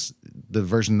songs, the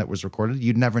version that was recorded,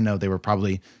 you'd never know they were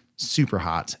probably super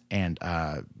hot and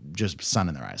just sun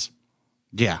in their eyes.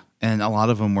 Yeah. And a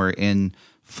lot of them were in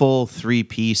full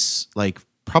 3-piece, like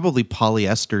probably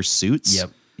polyester suits.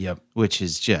 Yep. Which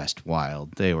is just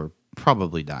wild. They were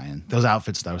probably dying. Those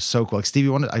outfits, though, so cool. Like Stevie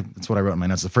Wonder, that's what I wrote in my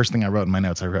notes. The first thing I wrote in my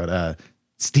notes, I wrote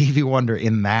Stevie Wonder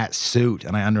in that suit,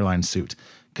 and I underlined suit.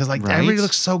 Because like everybody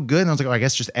looks so good. And I was like, oh, I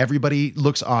guess just everybody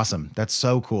looks awesome. That's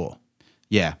so cool.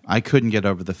 Yeah, I couldn't get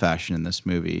over the fashion in this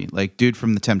movie. Like, dude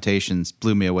from The Temptations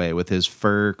blew me away with his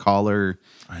fur collar,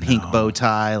 pink bow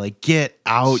tie. Like, get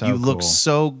out. So you look cool.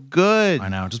 so good. I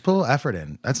know. Just put a little effort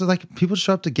in. That's like people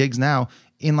show up to gigs now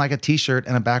in like a t-shirt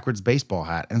and a backwards baseball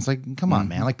hat. And it's like, come on,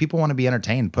 man. Like people want to be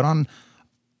entertained. Put on,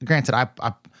 granted, I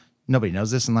nobody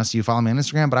knows this unless you follow me on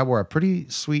Instagram, but I wore a pretty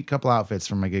sweet couple outfits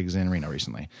from my gigs in Reno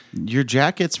recently. Your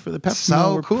jackets for the Pepsi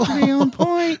So were cool. pretty on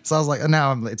point. So I was like,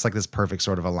 now it's like this perfect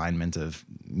sort of alignment of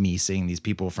me seeing these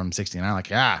people from 69. Like,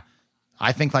 yeah,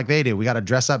 I think like they do. We got to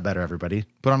dress up better, everybody.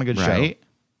 Put on a good show.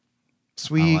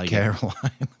 Sweet like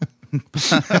Caroline.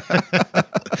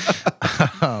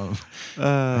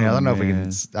 I don't know if we can.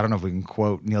 I don't know if we can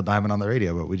quote Neil Diamond on the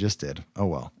radio, but we just did. Oh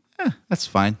well. That's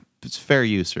fine. It's fair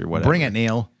use or whatever. Bring it,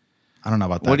 Neil. I don't know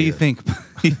about that. What do you either. think?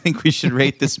 You think we should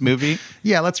rate this movie?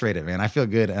 Yeah, let's rate it, man. I feel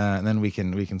good, and then we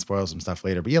can spoil some stuff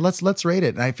later. But yeah, let's rate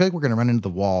it. And I feel like we're gonna run into the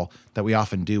wall that we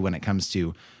often do when it comes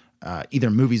to either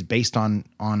movies based on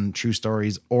true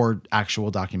stories or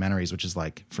actual documentaries, which is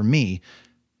like for me,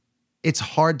 it's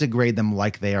hard to grade them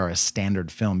like they are a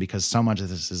standard film because so much of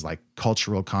this is like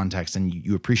cultural context, and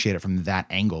you appreciate it from that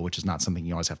angle, which is not something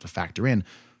you always have to factor in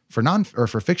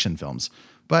for fiction films.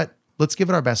 But let's give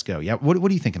it our best go. Yeah, what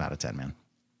are you thinking out of 10, man?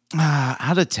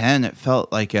 Out of 10, it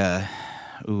felt like it's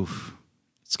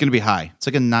going to be high. It's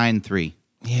like a 9.3.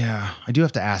 Yeah, I do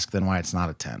have to ask then why it's not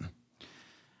a 10.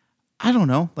 I don't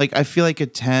know. Like, I feel like a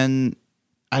 10,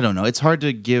 I don't know. It's hard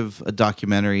to give a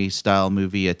documentary style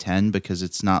movie a 10 because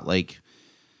it's not like,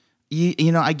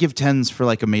 you know, I give 10s for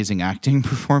like amazing acting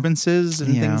performances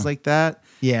and things like that.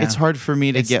 Yeah. It's hard for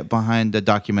me to get behind a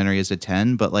documentary as a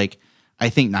 10, but like, I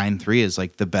think 9.3 is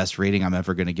like the best rating I'm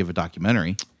ever going to give a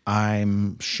documentary.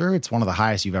 I'm sure it's one of the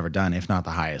highest you've ever done, if not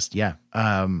the highest. Yeah.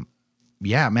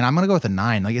 Yeah, man, I'm going to go with a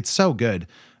 9. Like, it's so good.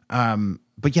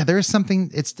 But yeah, there is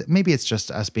something, maybe it's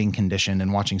just us being conditioned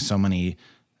and watching so many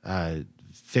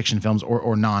fiction films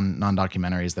or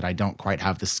non-documentaries that I don't quite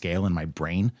have the scale in my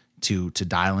brain to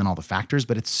dial in all the factors,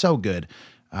 but it's so good.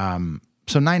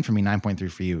 So 9 for me,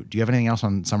 9.3 for you. Do you have anything else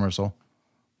on Summer of Soul?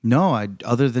 No,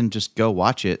 other than just go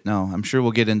watch it. No, I'm sure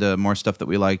we'll get into more stuff that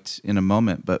we liked in a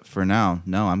moment, but for now,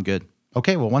 no, I'm good.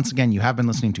 Okay, well, once again, you have been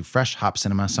listening to Fresh Hop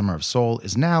Cinema. Summer of Soul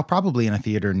is now probably in a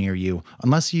theater near you.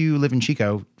 Unless you live in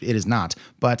Chico, it is not.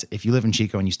 But if you live in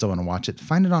Chico and you still want to watch it,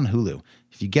 find it on Hulu.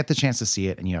 If you get the chance to see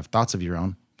it and you have thoughts of your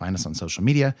own, find us on social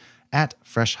media at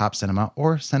Fresh Hop Cinema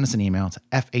or send us an email to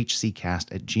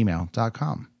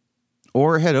fhccast@gmail.com.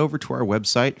 Or head over to our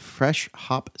website,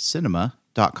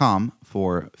 freshhopcinema.com,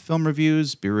 for film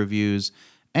reviews, beer reviews,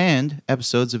 and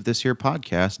episodes of this here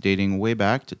podcast dating way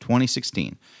back to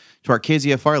 2016. To our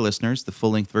KZFR listeners, the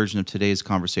full-length version of today's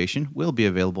conversation will be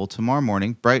available tomorrow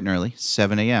morning, bright and early,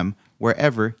 7 a.m.,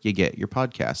 wherever you get your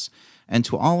podcasts. And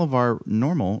to all of our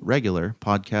normal, regular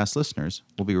podcast listeners,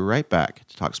 we'll be right back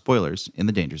to talk spoilers in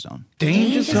the Danger Zone.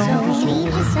 Danger Zone.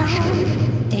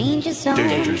 Danger Zone. Danger Zone.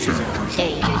 Danger Zone.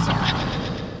 Danger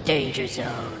Zone. Danger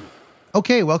Zone.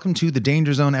 Okay, welcome to the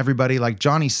Danger Zone, everybody. Like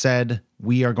Johnny said,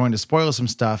 we are going to spoil some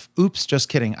stuff. Oops, just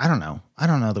kidding. I don't know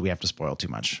that we have to spoil too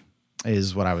much,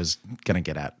 is what I was going to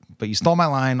get at. But you stole my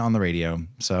line on the radio,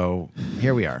 so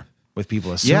here we are with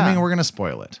people assuming we're going to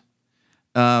spoil it.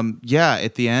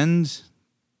 At the end,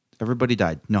 everybody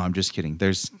died. No, I'm just kidding.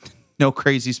 There's no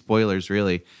crazy spoilers,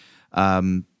 really.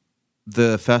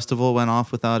 The festival went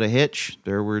off without a hitch.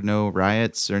 There were no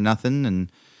riots or nothing,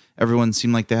 and everyone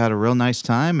seemed like they had a real nice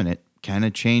time, and it kind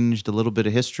of changed a little bit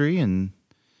of history, and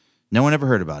no one ever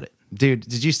heard about it. Dude,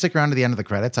 did you stick around to the end of the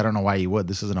credits? I don't know why you would.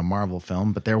 This isn't a Marvel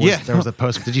film, but there was a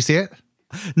post. Did you see it?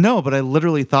 No, but I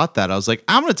literally thought that. I was like,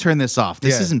 I'm going to turn this off.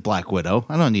 This Yeah. isn't Black Widow.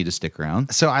 I don't need to stick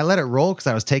around. So I let it roll because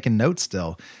I was taking notes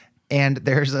still. And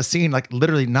there's a scene, like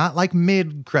literally not like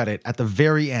mid-credit, at the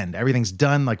very end. Everything's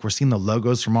done. Like we're seeing the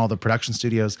logos from all the production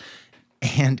studios.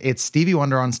 And it's Stevie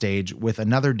Wonder on stage with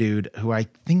another dude who I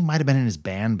think might have been in his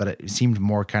band, but it seemed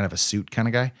more kind of a suit kind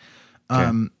of guy.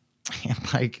 And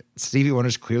like Stevie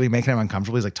Wonder's clearly making him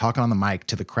uncomfortable. He's like talking on the mic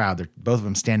to the crowd. They're both of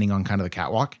them standing on kind of the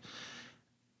catwalk.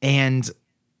 And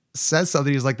says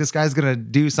something. He's like, this guy's going to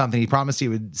do something. He promised he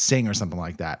would sing or something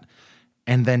like that.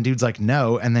 And then dude's like,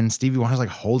 no. And then Stevie Wonder's like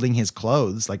holding his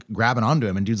clothes, like grabbing onto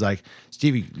him. And dude's like,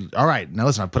 Stevie, all right, now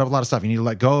listen, I put up a lot of stuff. You need to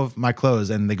let go of my clothes.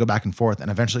 And they go back and forth.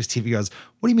 And eventually Stevie goes,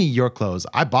 what do you mean your clothes?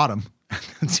 I bought them.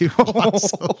 Dude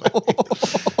walks away.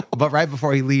 But right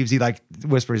before he leaves, he like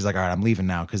whispers, he's like, all right, I'm leaving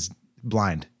now because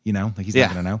blind, you know, like he's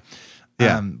not going to know.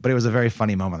 Yeah. But it was a very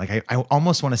funny moment. Like I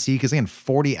almost want to see, because again,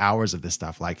 40 hours of this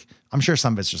stuff, like I'm sure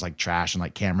some of it's just like trash and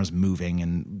like cameras moving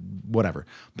and whatever.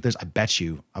 But there's, I bet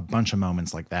you, a bunch of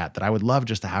moments like that I would love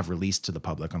just to have released to the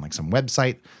public on like some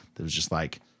website that was just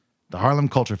like the Harlem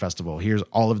Culture Festival. Here's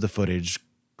all of the footage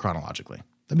chronologically.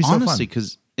 That'd be so fun. Honestly,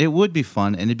 because it would be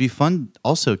fun, and it'd be fun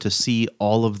also to see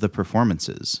all of the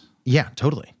performances. Yeah,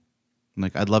 totally.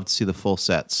 Like I'd love to see the full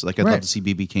sets. Like I'd Right. love to see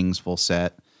BB King's full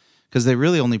set. Because they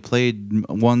really only played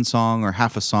one song or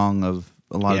half a song of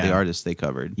a lot of the Yeah. artists they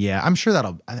covered. Yeah, I'm sure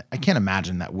I can't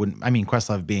imagine that wouldn't, I mean,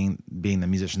 Questlove being the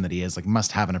musician that he is, like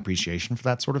must have an appreciation for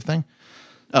that sort of thing.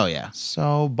 Oh, yeah.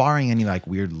 So barring any like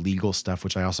weird legal stuff,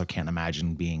 which I also can't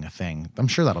imagine being a thing, I'm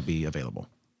sure that'll be available.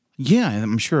 Yeah, and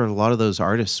I'm sure a lot of those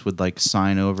artists would like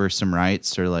sign over some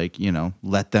rights or like, you know,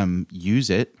 let them use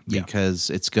it because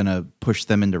it's going to push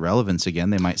them into relevance again.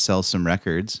 They might sell some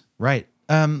records. Right.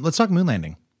 Let's talk moon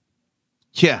landing.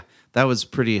 Yeah, that was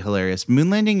pretty hilarious. Moon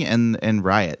landing and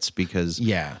riots, because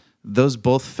Yeah. those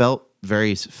both felt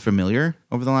very familiar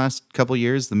over the last couple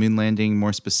years. The moon landing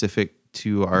more specific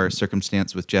to our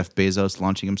circumstance with Jeff Bezos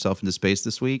launching himself into space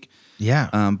this week. Yeah.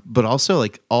 But also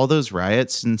like all those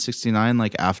riots in '69,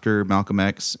 like after Malcolm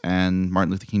X and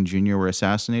Martin Luther King Jr. were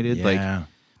assassinated, like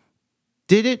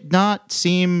did it not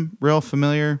seem real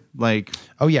familiar? Like,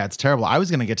 oh yeah, it's terrible. I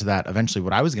was going to get to that eventually.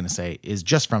 What I was going to say is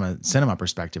just from a cinema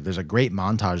perspective, there's a great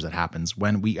montage that happens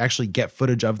when we actually get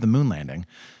footage of the moon landing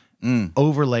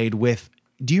overlaid with,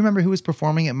 do you remember who was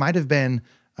performing? It might've been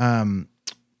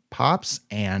Pops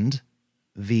and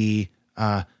the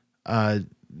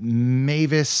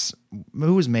Mavis,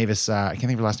 who was Mavis? I can't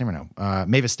think of her last name right now.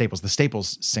 Mavis Staples, the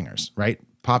Staples Singers, right?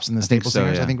 Pops and the Staples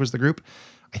Singers, yeah. I think was the group.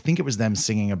 I think it was them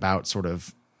singing about sort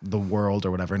of the world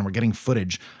or whatever, and we're getting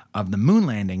footage of the moon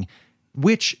landing,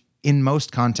 which in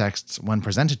most contexts, when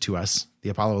presented to us, the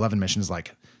Apollo 11 mission is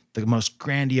like the most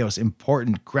grandiose,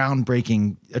 important,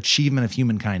 groundbreaking achievement of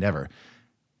humankind ever.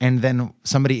 And then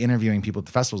somebody interviewing people at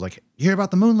the festival is like, you hear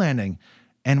about the moon landing?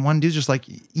 And one dude's just like,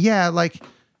 yeah, like,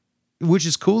 which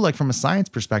is cool, like from a science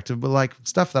perspective, but like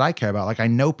stuff that I care about. Like I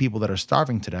know people that are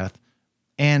starving to death.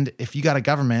 And if you got a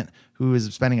government who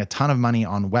is spending a ton of money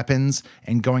on weapons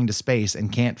and going to space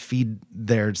and can't feed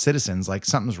their citizens, like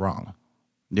something's wrong.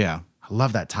 yeah. I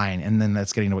love that tie-in. And then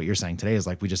that's getting to what you're saying today is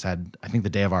like we just had, I think the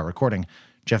day of our recording,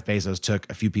 Jeff Bezos took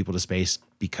a few people to space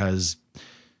because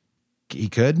he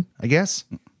could, I guess.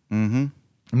 Mm-hmm.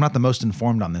 I'm not the most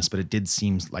informed on this, but it did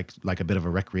seem like a bit of a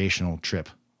recreational trip.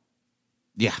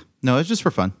 Yeah. No, it's just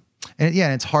for fun. And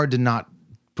yeah, it's hard to not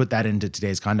put that into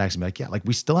today's context and be like, yeah, like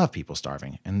we still have people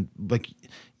starving. And like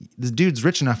this dude's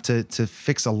rich enough to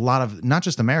fix a lot of, not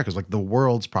just America's, like the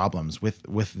world's problems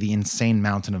with the insane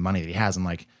mountain of money that he has. And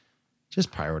like, just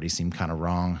priorities seem kind of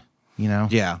wrong, you know?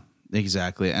 Yeah,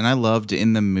 exactly. And I loved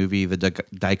in the movie the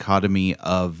dichotomy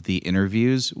of the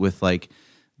interviews with like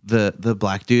the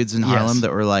black dudes in Harlem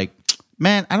that were like,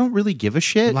 man, I don't really give a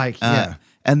shit. Like, yeah.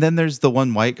 And then there's the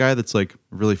one white guy that's like, I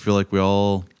really feel like we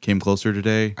all came closer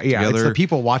today. Yeah, together. it's the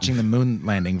people watching the moon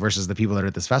landing versus the people that are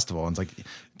at this festival. And it's like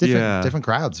different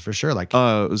crowds for sure. Like,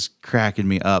 it was cracking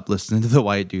me up listening to the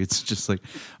white dudes. Just like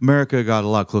America got a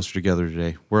lot closer together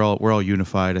today. We're all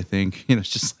unified. I think it's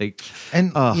just like,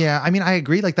 and yeah, I mean, I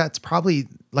agree. Like that's probably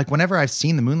like whenever I've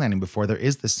seen the moon landing before, there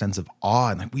is this sense of awe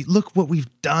and like we look what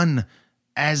we've done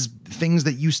as things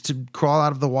that used to crawl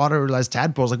out of the water as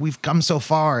tadpoles. Like we've come so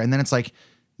far, and then it's like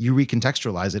you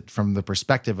recontextualize it from the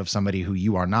perspective of somebody who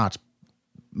you are not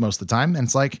most of the time, and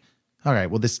it's like all right,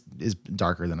 well, this is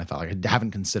darker than I thought. Like I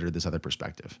haven't considered this other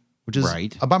perspective, which is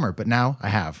Right. a bummer. But now I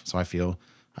have, so I feel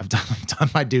I've done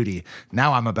my duty.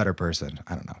 Now I'm a better person.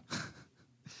 I don't know.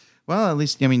 Well, at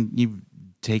least, I mean, you've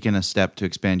taken a step to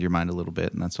expand your mind a little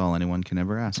bit, and that's all anyone can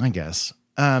ever ask. I guess.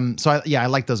 So I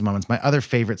like those moments. My other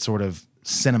favorite sort of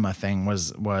cinema thing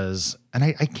was, and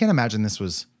I can't imagine this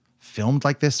was filmed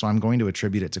like this, so I'm going to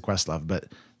attribute it to Questlove. But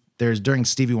there's during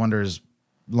Stevie Wonder's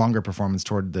longer performance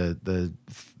toward the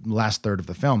last third of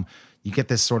the film, you get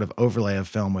this sort of overlay of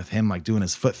film with him like doing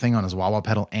his foot thing on his wah-wah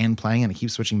pedal and playing, and it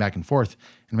keeps switching back and forth,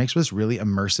 and makes for this really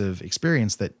immersive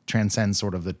experience that transcends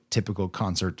sort of the typical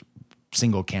concert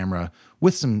single camera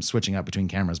with some switching up between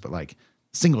cameras, but like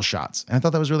single shots. And I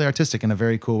thought that was really artistic and a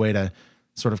very cool way to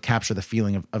sort of capture the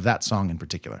feeling of that song in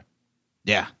particular.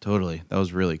 Yeah, totally. That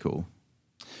was really cool.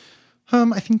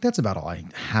 I think that's about all I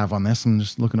have on this. I'm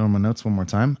just looking over my notes one more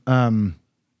time.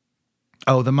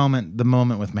 The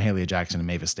moment with Mahalia Jackson and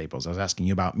Mavis Staples. I was asking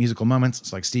you about musical moments.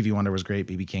 It's like Stevie Wonder was great,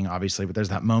 B.B. King, obviously, but there's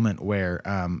that moment where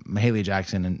Mahalia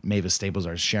Jackson and Mavis Staples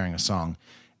are sharing a song.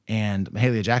 And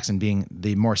Mahalia Jackson, being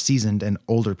the more seasoned and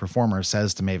older performer,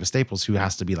 says to Mavis Staples, who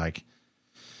has to be like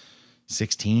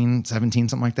 16, 17,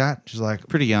 something like that. She's like,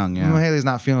 Pretty young, yeah. Mahalia's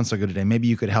not feeling so good today. Maybe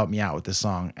you could help me out with this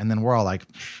song. And then we're all like,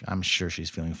 I'm sure she's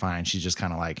feeling fine. She's just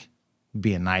kind of like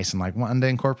being nice and like wanting to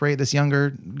incorporate this younger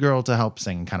girl to help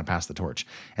sing and kind of pass the torch.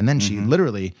 And then she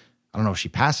literally, I don't know if she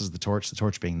passes the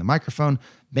torch being the microphone.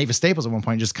 Mavis Staples at one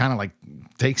point just kind of like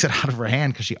takes it out of her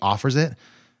hand because she offers it.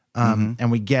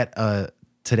 And we get a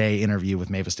Today interview with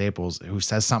Mavis Staples who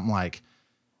says something like,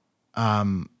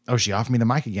 she offered me the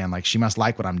mic again. Like she must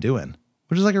like what I'm doing,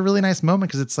 which is like a really nice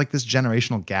moment because it's like this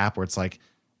generational gap where it's like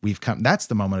that's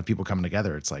the moment of people coming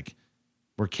together. It's like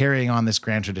we're carrying on this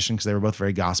grand tradition because they were both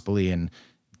very gospel-y and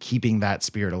keeping that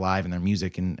spirit alive in their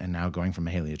music and now going from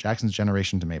Mahalia Jackson's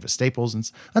generation to Mavis Staples.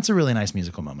 And that's a really nice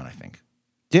musical moment, I think.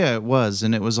 Yeah, it was.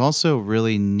 And it was also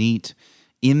really neat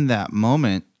in that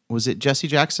moment. Was it Jesse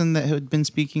Jackson that had been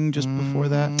speaking just before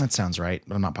that? That sounds right,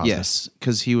 but I'm not positive. Yes,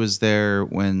 because he was there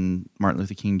when Martin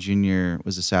Luther King Jr.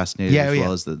 was assassinated, as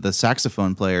well as the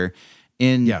saxophone player.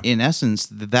 In essence,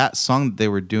 that song that they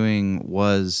were doing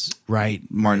was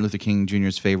Martin Luther King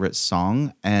Jr.'s favorite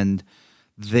song, and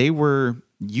they were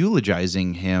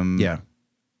eulogizing him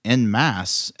en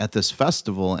masse at this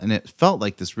festival, and it felt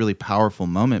like this really powerful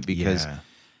moment because,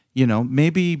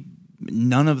 maybe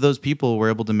none of those people were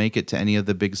able to make it to any of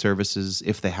the big services.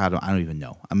 If they had, I don't even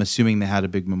know. I'm assuming they had a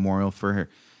big memorial for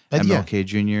MLK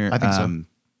Jr. I think so.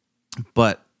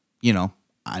 But,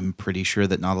 I'm pretty sure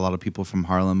that not a lot of people from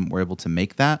Harlem were able to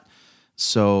make that.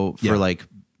 So for like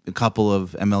a couple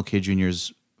of MLK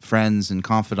Jr.'s friends and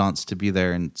confidants to be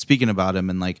there and speaking about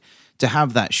him and like to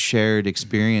have that shared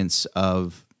experience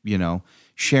of,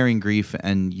 sharing grief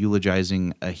and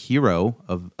eulogizing a hero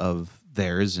of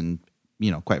theirs and,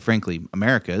 quite frankly,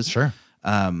 America's. Sure.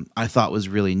 I thought was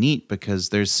really neat because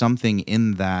there's something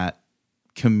in that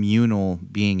communal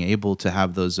being able to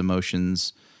have those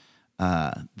emotions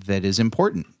that is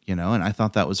important, and I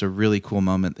thought that was a really cool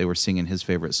moment. They were singing his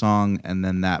favorite song, and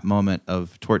then that moment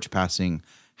of torch passing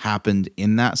happened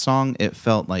in that song. It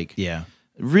felt like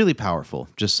really powerful,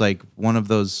 just like one of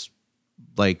those,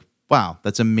 like, wow,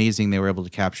 that's amazing. They were able to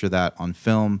capture that on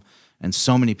film. And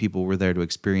so many people were there to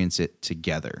experience it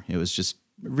together. It was just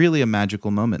really a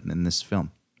magical moment in this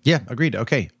film. Yeah, agreed.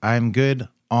 Okay, I'm good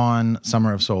on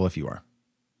Summer of Soul if you are.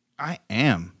 I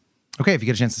am. Okay, if you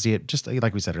get a chance to see it, just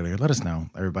like we said earlier, let us know,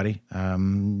 everybody.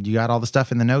 You got all the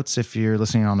stuff in the notes. If you're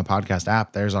listening on the podcast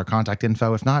app, there's our contact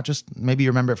info. If not, just maybe you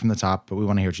remember it from the top, but we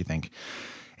want to hear what you think.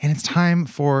 And it's time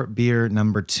for beer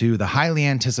number 2, the highly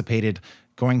anticipated,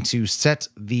 going to set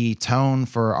the tone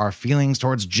for our feelings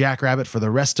towards Jackrabbit for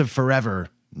the rest of forever.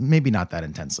 Maybe not that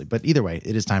intensely, but either way,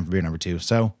 it is time for beer number 2.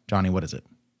 So, Johnny, what is it?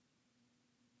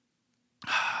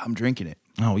 I'm drinking it.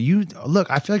 Oh, look,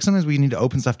 I feel like sometimes we need to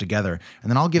open stuff together and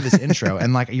then I'll give this intro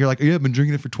and like, you're like, yeah, I've been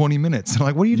drinking it for 20 minutes. I'm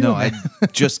like, what are you doing? No, I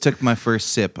just took my first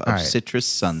sip of Citrus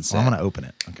Sunset. Well, I'm going to open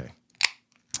it. Okay.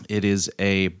 It is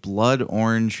a blood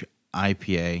orange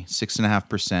IPA,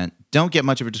 6.5%. Don't get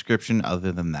much of a description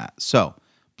other than that. So,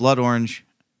 blood orange.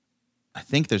 I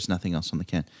think there's nothing else on the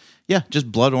can. Yeah,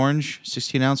 just blood orange,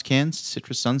 16-ounce cans,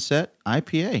 Citrus Sunset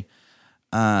IPA.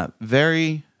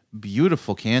 Very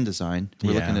beautiful can design.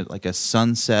 We're looking at like a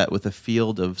sunset with a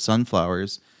field of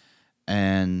sunflowers.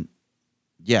 And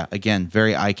yeah, again,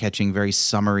 very eye-catching, very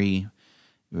summery,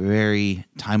 very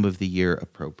time of the year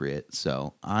appropriate.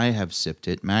 So I have sipped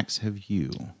it. Max, have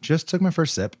you? Just took my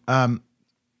first sip.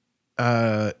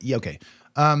 Okay.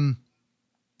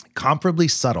 Comparably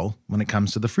subtle when it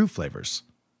comes to the fruit flavors.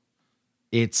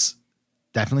 It's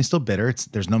definitely still bitter.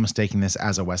 There's no mistaking this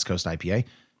as a West Coast IPA.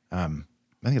 I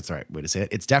think it's the right way to say it.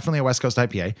 It's definitely a West Coast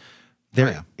IPA.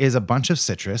 There is a bunch of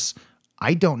citrus.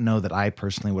 I don't know that I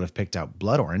personally would have picked out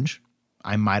blood orange.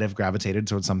 I might have gravitated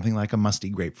towards something like a musty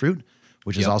grapefruit,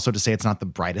 which is also to say it's not the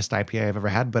brightest IPA I've ever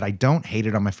had, but I don't hate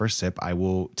it on my first sip. I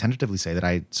will tentatively say that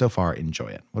I so far enjoy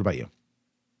it. What about you?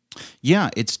 Yeah,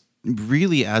 it's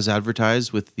really as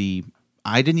advertised with the.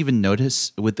 I didn't even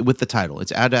notice with the title.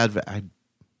 It's I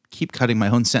keep cutting my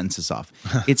own sentences off.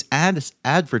 It's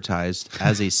advertised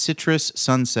as a citrus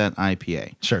sunset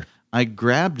IPA. Sure. I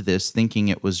grabbed this thinking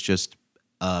it was just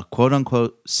a quote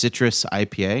unquote citrus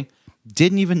IPA.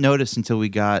 Didn't even notice until we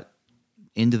got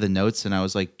into the notes and I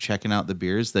was like checking out the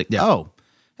beers. Like, oh,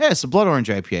 hey, it's a blood orange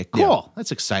IPA. Cool. Yeah.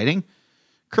 That's exciting.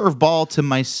 Curveball to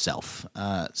myself.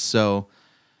 So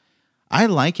I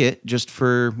like it just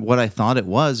for what I thought it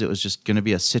was. It was just going to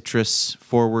be a citrus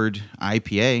forward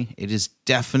IPA. It is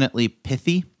definitely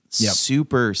pithy,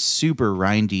 super, super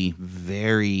rindy,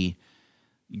 very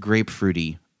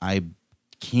grapefruity. I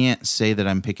can't say that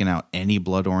I'm picking out any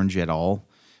blood orange at all.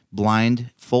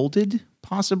 Blindfolded,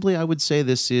 possibly, I would say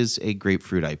this is a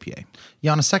grapefruit IPA.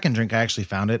 Yeah, on a second drink, I actually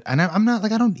found it, and I'm not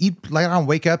like I don't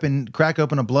wake up and crack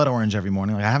open a blood orange every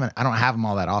morning. Like I don't have them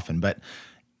all that often, but.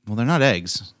 Well, they're not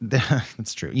eggs.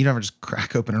 That's true. You never just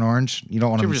crack open an orange. You don't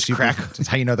want to just crack. That's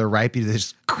how you know they're ripe. You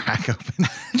just crack open.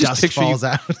 Dust falls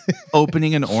out.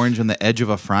 Opening an orange on the edge of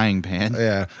a frying pan.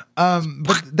 Yeah.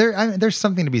 But there's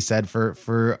something to be said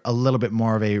for a little bit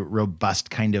more of a robust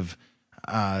kind of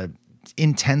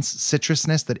intense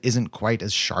citrusness that isn't quite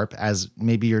as sharp as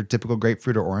maybe your typical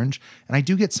grapefruit or orange. And I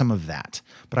do get some of that.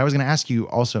 But I was going to ask you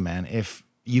also, man, if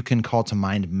you can call to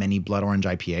mind many blood orange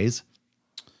IPAs.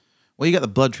 Well, you got the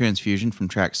Blood Transfusion from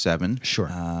Track 7. Sure.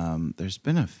 There's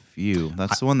been a few.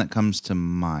 That's the one that comes to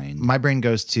mind. My brain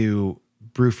goes to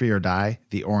Brew Free or Die,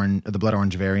 the blood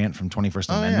orange variant from 21st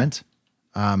Amendment.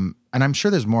 Yeah. And I'm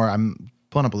sure there's more. I'm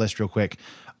pulling up a list real quick.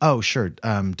 Oh, sure.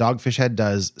 Dogfish Head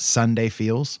does Sunday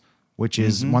Feels, which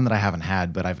is one that I haven't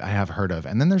had, but I have heard of.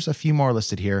 And then there's a few more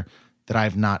listed here that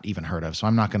I've not even heard of. So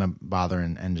I'm not going to bother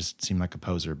and just seem like a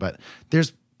poser. But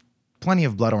there's plenty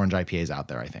of blood orange IPAs out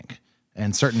there, I think.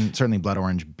 And certainly blood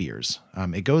orange beers.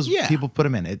 It goes. Yeah. People put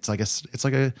them in. It's like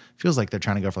feels like they're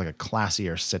trying to go for like a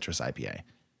classier citrus IPA,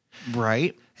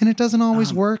 right? And it doesn't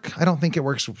always work. I don't think it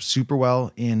works super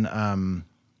well in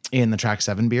the Track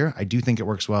 7 beer. I do think it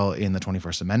works well in the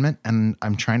 21st Amendment, and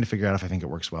I'm trying to figure out if I think it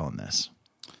works well in this.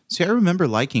 See, I remember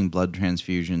liking Blood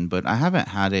Transfusion, but I haven't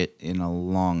had it in a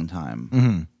long time.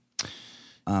 Mm-hmm.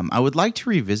 I would like to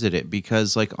revisit it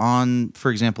because, like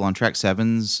for example, on Track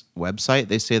 7's website,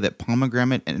 they say that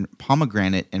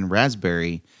pomegranate and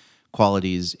raspberry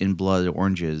qualities in blood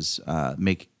oranges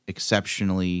make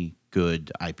exceptionally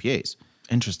good IPAs.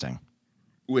 Interesting.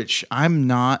 Which I'm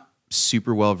not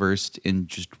super well versed in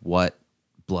just what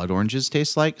blood oranges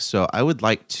taste like, so I would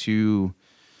like to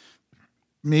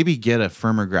maybe get a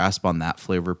firmer grasp on that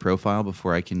flavor profile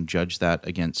before I can judge that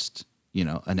against,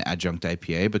 an adjunct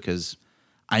IPA, because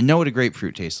I know what a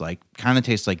grapefruit tastes like. Kind of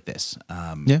tastes like this.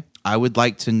 I would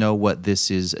like to know what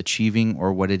this is achieving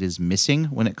or what it is missing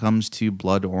when it comes to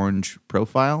blood orange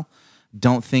profile.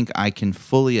 Don't think I can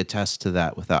fully attest to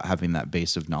that without having that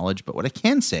base of knowledge. But what I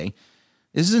can say,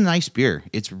 this is a nice beer.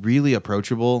 It's really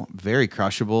approachable, very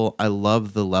crushable. I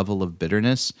love the level of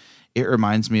bitterness. It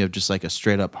reminds me of just like a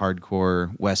straight up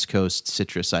hardcore West Coast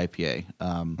citrus IPA.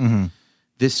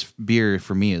 This beer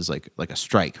for me is like a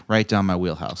strike right down my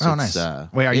wheelhouse. Oh, nice.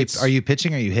 Wait, are you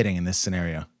pitching or are you hitting in this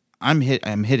scenario? I'm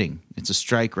hitting. It's a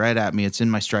strike right at me. It's in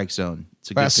my strike zone.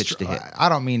 It's a good pitch to hit. I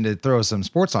don't mean to throw some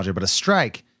sports logic, but a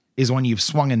strike is when you've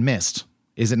swung and missed.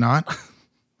 Is it not?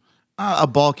 A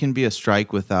ball can be a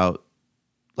strike without,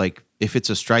 like, if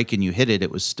it's a strike and you hit it, it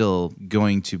was still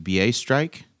going to be a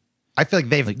strike. I feel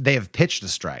like they have pitched a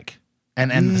strike. And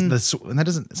that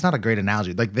doesn't. It's not a great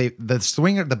analogy. Like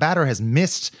the batter has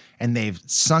missed, and they've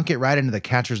sunk it right into the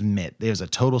catcher's mitt. There's a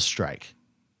total strike.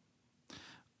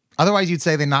 Otherwise, you'd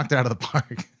say they knocked it out of the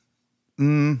park.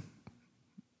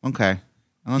 Okay.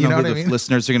 I don't know who the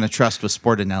listeners are going to trust with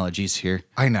sport analogies here.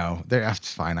 I know.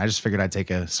 That's fine. I just figured I'd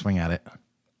take a swing at it.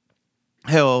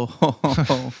 And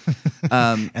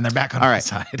they're back on my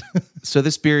side. So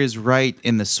this beer is right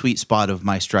in the sweet spot of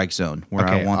my strike zone where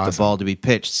I want the ball to be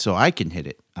pitched so I can hit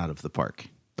it out of the park.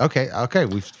 Okay.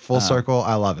 We full circle.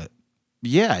 I love it.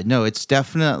 Yeah, no, it's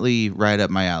definitely right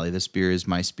up my alley. This beer is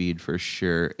my speed for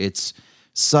sure. It's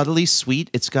subtly sweet.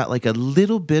 It's got like a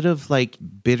little bit of like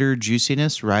bitter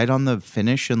juiciness right on the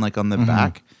finish and like on the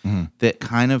back that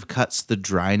kind of cuts the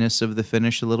dryness of the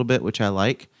finish a little bit, which I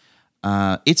like.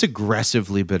 It's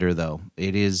aggressively bitter though.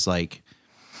 It is like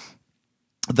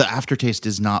The aftertaste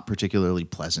is not particularly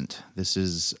pleasant. This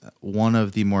is one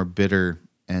of the more bitter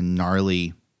and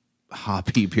gnarly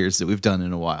hoppy beers that we've done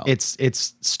in a while. It's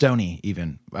stony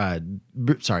even. The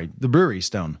brewery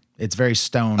stone. It's very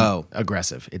stone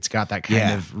aggressive. It's got that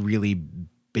kind of really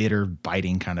bitter,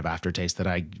 biting kind of aftertaste that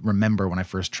I remember when I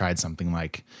first tried something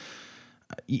like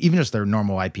even just their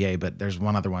normal IPA, but there's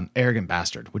one other one, Arrogant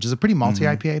Bastard, which is a pretty malty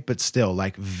IPA, but still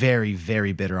like very,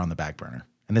 very bitter on the back burner.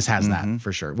 And this has that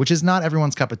for sure, which is not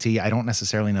everyone's cup of tea. I don't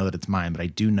necessarily know that it's mine, but I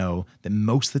do know that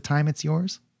most of the time it's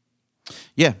yours.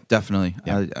 Yeah, definitely.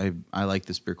 Yeah. I like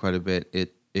this beer quite a bit.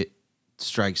 It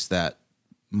strikes that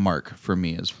mark for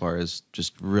me as far as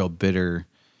just real bitter.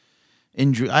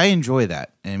 I enjoy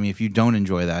that. I mean, if you don't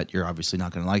enjoy that, you're obviously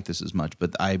not going to like this as much.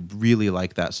 But I really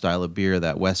like that style of beer,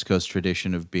 that West Coast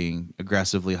tradition of being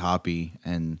aggressively hoppy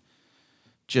and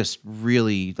just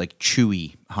really like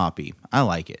chewy hoppy. I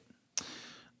like it.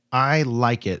 I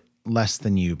like it less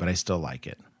than you, but I still like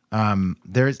it.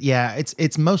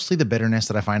 It's mostly the bitterness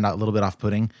that I find out a little bit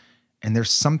off-putting. And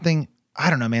there's something, I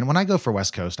don't know, man. When I go for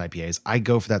West Coast IPAs, I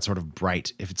go for that sort of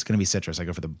bright. If it's going to be citrus, I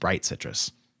go for the bright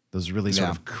citrus. Those really sort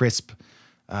of crisp,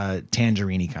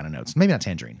 tangerine-y kind of notes. Maybe not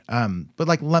tangerine, but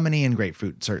like lemony and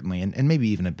grapefruit, certainly, and maybe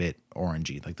even a bit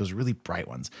orangey, like those really bright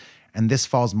ones. And this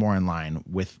falls more in line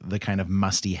with the kind of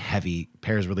musty, heavy,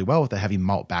 pairs really well with a heavy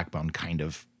malt backbone kind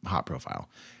of hop profile.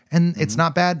 And it's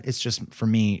not bad. It's just, for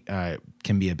me,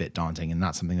 can be a bit daunting and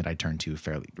not something that I turn to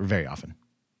very often.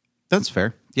 That's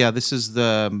fair. Yeah, this is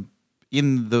in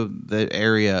the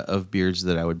area of beers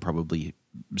that I would probably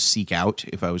seek out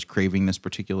if I was craving this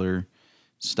particular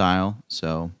style.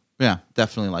 So yeah,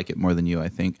 definitely like it more than you, I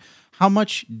think. How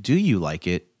much do you like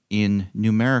it in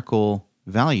numerical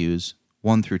values,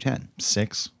 1 through 10?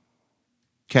 6.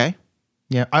 Okay.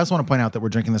 Yeah, I also want to point out that we're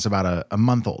drinking this about a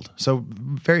month old. So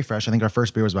very fresh. I think our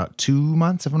first beer was about 2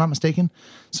 months, if I'm not mistaken.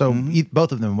 So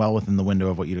both of them well within the window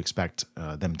of what you'd expect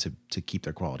them to keep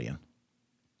their quality in.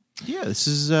 Yeah, this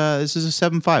is a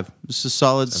 7.5. This is a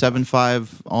solid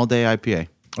 7.5 all-day IPA.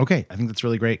 Okay, I think that's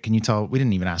really great. Can you tell, we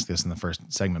didn't even ask this in the first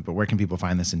segment, but where can people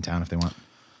find this in town if they want?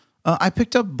 I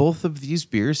picked up both of these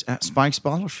beers at Spike's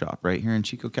Bottle Shop right here in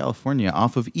Chico, California,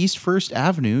 off of East First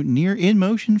Avenue near In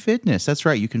Motion Fitness. That's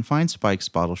right. You can find Spike's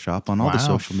Bottle Shop on all the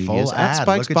social medias at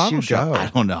Spike's Bottle Shop.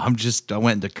 I don't know. I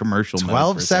went into commercial mode.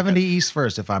 1270 East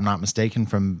First, if I'm not mistaken,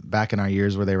 from back in our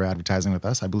years where they were advertising with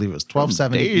us. I believe it was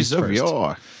 1270 East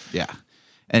First. Yeah.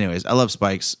 Anyways, I love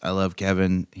Spike's. I love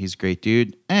Kevin. He's a great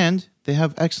dude. And they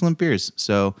have excellent beers.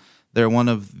 So they're one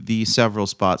of the several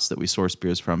spots that we source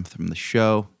beers from the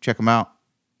show. Check them out.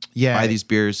 Yeah. Buy these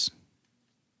beers.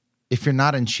 If you're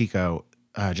not in Chico,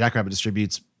 Jackrabbit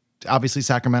distributes, obviously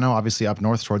Sacramento, obviously up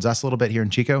north towards us a little bit here in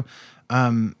Chico.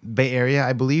 Bay Area,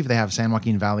 I believe they have San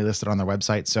Joaquin Valley listed on their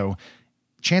website. So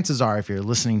chances are, if you're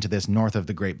listening to this north of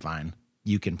the Grapevine,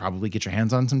 you can probably get your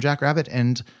hands on some Jackrabbit.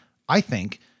 And I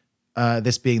think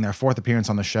this being their 4th appearance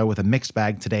on the show with a mixed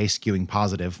bag today skewing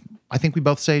positive, I think we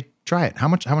both say try it. How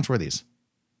much were these?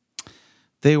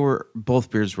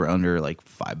 Both beers were under like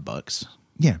 $5.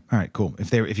 Yeah. All right, cool.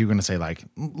 If you're going to say like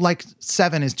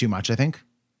 7 is too much, I think,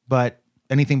 but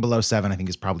anything below 7, I think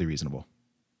is probably reasonable.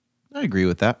 I agree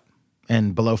with that.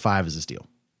 And below 5 is a steal.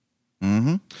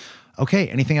 Mm-hmm. Okay.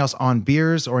 Anything else on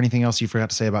beers or anything else you forgot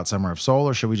to say about Summer of Soul,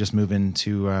 or should we just move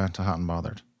into to Hot and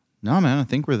Bothered? No, man, I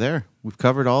think we're there. We've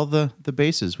covered all the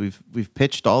bases. We've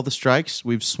pitched all the strikes.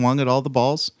 We've swung at all the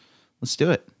balls. Let's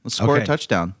do it. Let's score a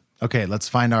touchdown. Okay, let's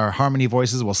find our harmony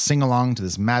voices. We'll sing along to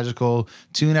this magical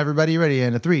tune. Everybody ready?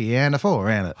 And a 3 and a 4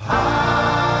 and a...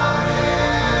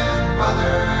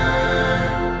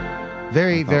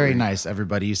 Very, very nice,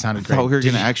 everybody. You sounded great. I thought we were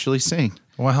going to actually sing.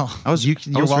 Well, I was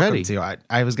welcome ready. to.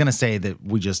 I was going to say that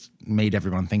we just made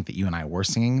everyone think that you and I were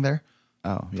singing there.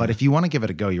 Oh, yeah. But if you want to give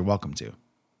it a go, you're welcome to.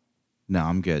 No,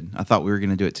 I'm good. I thought we were going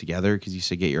to do it together because you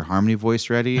said get your harmony voice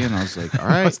ready. And I was like, all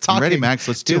right, I'm ready, Max.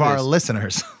 Let's do this. To our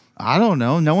listeners. I don't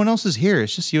know. No one else is here.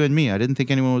 It's just you and me. I didn't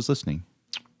think anyone was listening.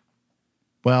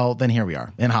 Well, then here we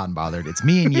are in Hot and Bothered. It's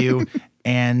me and you.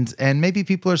 and maybe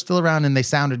people are still around and they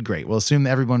sounded great. We'll assume that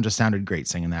everyone just sounded great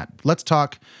singing that. Let's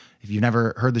talk. If you've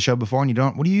never heard the show before and you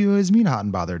don't, what do you mean Hot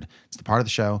and Bothered? It's the part of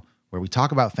the show where we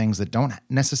talk about things that don't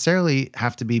necessarily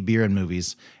have to be beer and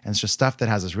movies. And it's just stuff that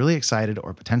has us really excited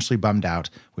or potentially bummed out,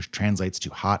 which translates to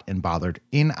hot and bothered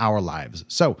in our lives.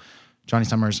 So, Johnny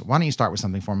Summers, why don't you start with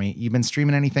something for me? You've been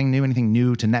streaming anything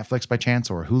new to Netflix by chance,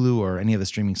 or Hulu, or any of the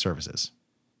streaming services?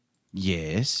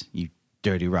 Yes, you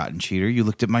dirty, rotten cheater. You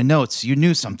looked at my notes. You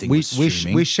knew something was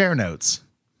streaming. We share notes.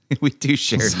 We do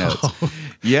share notes.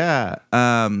 Yeah.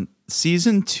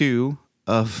 Season 2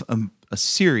 of a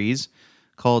series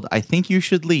called I Think You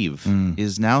Should Leave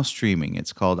is now streaming.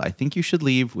 It's called I Think You Should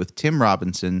Leave with Tim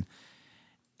Robinson.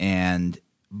 And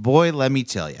boy, let me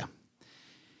tell you,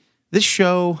 this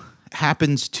show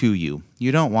happens to you.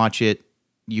 You don't watch it.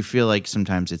 You feel like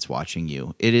sometimes it's watching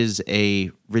you. It is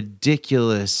a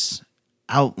ridiculous,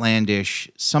 outlandish,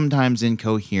 sometimes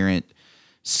incoherent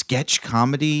sketch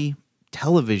comedy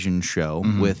television show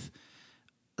with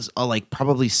like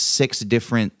probably 6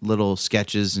 different little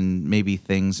sketches and maybe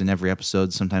things in every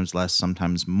episode, sometimes less,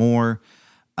 sometimes more.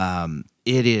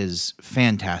 It is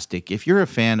fantastic. If you're a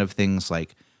fan of things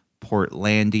like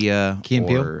Portlandia, Key and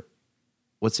Peele?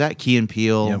 What's that? Key and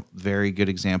Peele, Yep. very good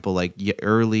example. Like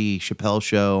early Chappelle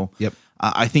Show. Yep.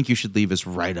 I Think You Should Leave is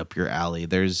right up your alley.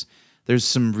 There's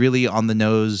some really on the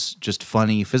nose, just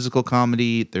funny physical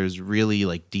comedy. There's really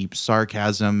like deep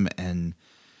sarcasm and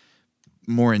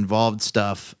more involved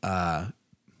stuff. But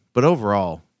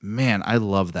overall, man, I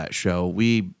love that show.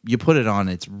 You put it on,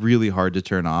 it's really hard to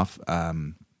turn off.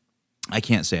 I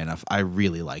can't say enough. I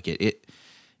really like it. It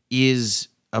is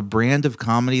a brand of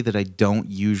comedy that I don't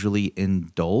usually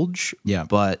indulge. Yeah.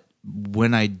 But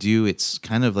when I do, it's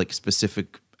kind of like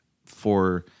specific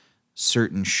for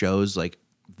certain shows like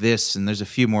this. And there's a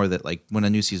few more that like when a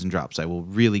new season drops, I will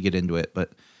really get into it.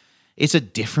 But it's a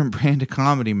different brand of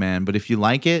comedy, man. But if you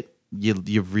like it,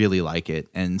 you really like it.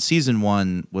 And season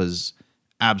 1 was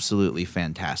absolutely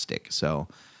fantastic. So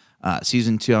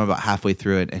season 2, I'm about halfway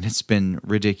through it, and it's been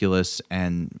ridiculous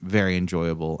and very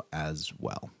enjoyable as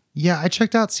well. Yeah, I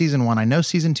checked out season 1. I know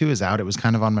season 2 is out. It was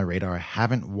kind of on my radar. I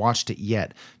haven't watched it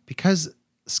yet because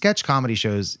sketch comedy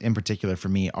shows in particular for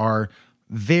me are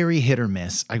very hit or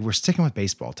miss. We're sticking with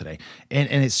baseball today, and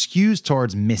it skews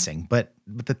towards missing. But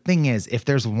the thing is, if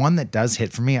there's one that does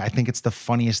hit for me, I think it's the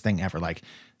funniest thing ever. Like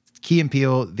Key and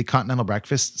Peele, the Continental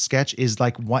Breakfast sketch is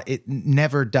like what it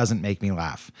never doesn't make me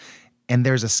laugh. And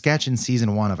there's a sketch in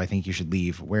season 1 of I Think You Should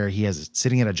Leave where he is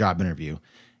sitting at a job interview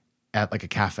at like a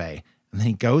cafe, and then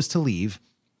he goes to leave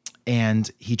and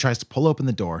he tries to pull open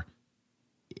the door,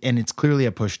 and it's clearly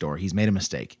a push door. He's made a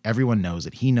mistake. Everyone knows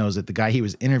it. He knows it. The guy he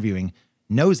was interviewing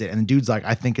knows it. And the dude's like,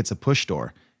 I think it's a push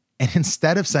door. And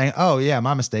instead of saying, oh yeah,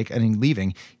 my mistake, and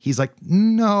leaving, he's like,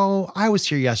 no, I was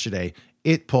here yesterday.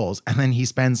 It pulls. And then he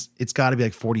spends, it's got to be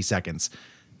like 40 seconds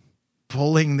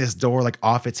pulling this door like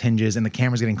off its hinges, and the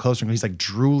camera's getting closer, and he's like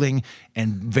drooling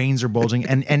and veins are bulging.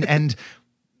 And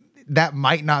that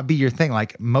might not be your thing.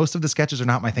 Like most of the sketches are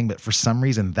not my thing, but for some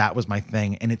reason that was my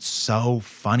thing. And it's so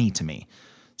funny to me.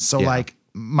 So like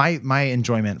my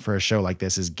enjoyment for a show like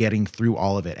this is getting through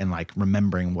all of it and like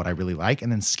remembering what I really like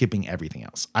and then skipping everything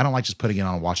else. I don't like just putting it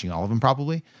on and watching all of them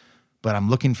probably, but I'm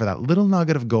looking for that little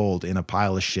nugget of gold in a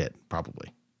pile of shit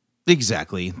probably.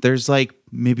 Exactly. There's like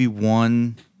maybe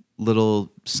one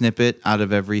little snippet out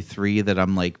of every 3 that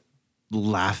I'm like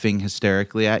laughing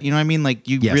hysterically at. You know what I mean? Like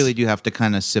you really do have to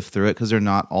kind of sift through it because they're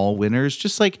not all winners.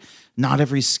 Just like not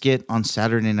every skit on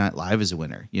Saturday Night Live is a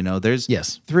winner. You know, there's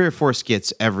 3 or 4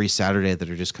 skits every Saturday that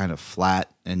are just kind of flat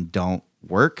and don't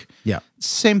work. Yeah.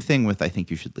 Same thing with I Think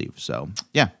You Should Leave. So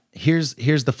yeah. Here's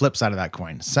the flip side of that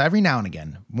coin. So every now and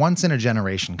again, once in a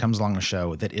generation comes along a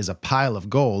show that is a pile of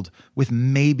gold with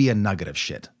maybe a nugget of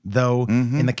shit. Though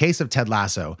in the case of Ted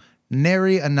Lasso,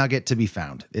 nary a nugget to be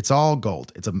found. It's all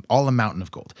gold. It's all a mountain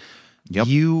of gold. Yep.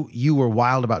 You were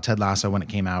wild about Ted Lasso when it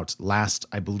came out last,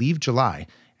 I believe, July.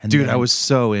 And dude, I was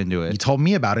so into it. You told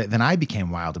me about it, then I became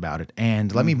wild about it.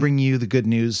 And let me bring you the good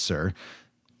news, sir.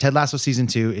 Ted Lasso season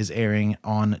 2 is airing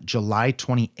on July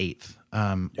 28th.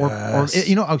 Or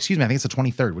you know, excuse me, I think it's the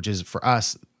 23rd, which is for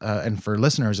us and for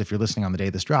listeners, if you're listening on the day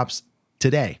this drops,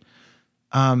 today.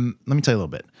 Let me tell you a little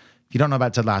bit. If you don't know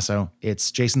about Ted Lasso,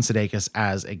 it's Jason Sudeikis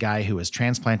as a guy who is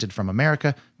transplanted from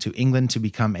America to England to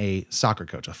become a soccer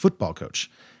coach, a football coach,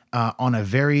 on a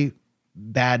very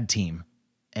bad team.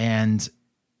 And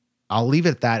I'll leave it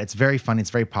at that. It's very funny.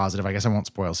 It's very positive. I guess I won't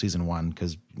spoil season 1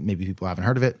 because maybe people haven't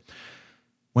heard of it.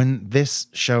 When this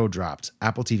show dropped,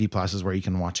 Apple TV Plus is where you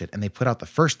can watch it. And they put out the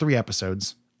first 3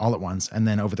 episodes all at once. And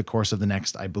then over the course of the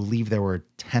next, I believe there were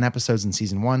 10 episodes in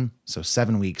season 1. So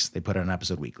 7 weeks, they put out an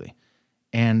episode weekly.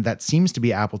 And that seems to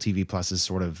be Apple TV Plus's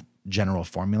sort of general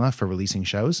formula for releasing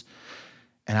shows.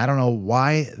 And I don't know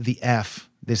why the F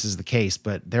this is the case,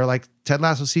 but they're like, Ted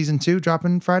Lasso season 2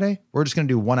 dropping Friday. We're just going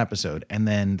to do 1 episode. And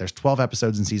then there's 12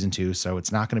 episodes in season 2. So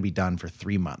it's not going to be done for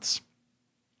 3 months,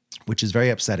 which is very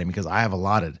upsetting because I have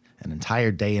allotted an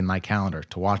entire day in my calendar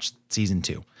to watch season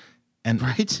 2. And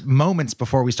moments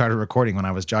before we started recording, when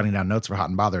I was jotting down notes for Hot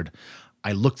and Bothered,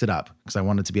 I looked it up because I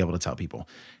wanted to be able to tell people.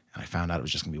 And I found out it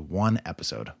was just going to be 1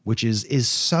 episode, which is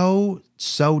so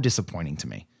disappointing to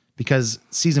me because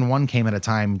season 1 came at a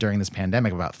time during this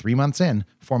pandemic, about 4 months in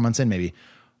maybe,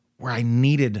 where I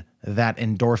needed that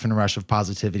endorphin rush of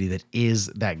positivity that is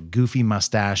that goofy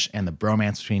mustache and the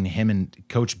bromance between him and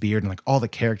Coach Beard and like all the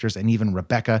characters and even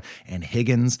Rebecca and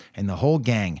Higgins and the whole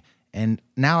gang. And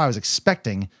now I was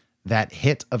expecting that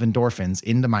hit of endorphins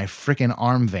into my freaking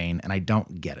arm vein, and I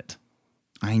don't get it.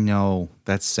 I know.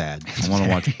 That's sad. I want to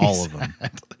watch all of them.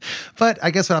 But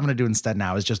I guess what I'm going to do instead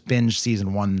now is just binge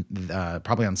season 1,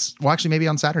 probably maybe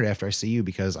on Saturday after I see you,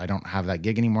 because I don't have that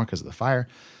gig anymore because of the fire.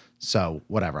 So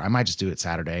whatever, I might just do it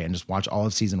Saturday and just watch all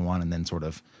of season 1 and then sort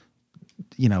of,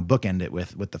 bookend it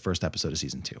with the first episode of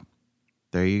season 2.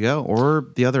 There you go. Or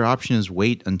the other option is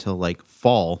wait until like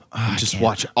fall and just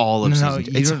watch all of season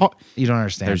 2. You don't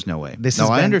understand. There's no way.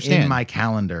 I understand. In my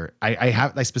calendar.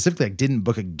 I specifically didn't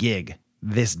book a gig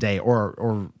this day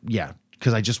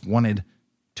because I just wanted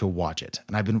to watch it.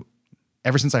 And I've been,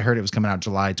 ever since I heard it was coming out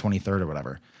July 23rd or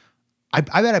whatever, I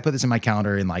bet I put this in my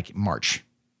calendar in like March.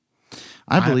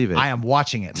 I believe it. I am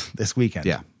watching it this weekend.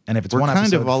 Yeah. And if it's one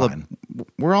episode, fine.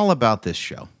 We're all about this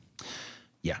show.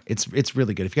 Yeah, it's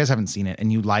really good. If you guys haven't seen it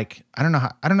and you like, I don't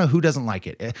know who doesn't like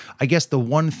it. I guess the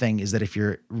one thing is that if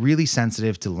you're really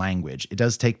sensitive to language, it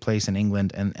does take place in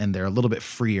England and they're a little bit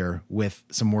freer with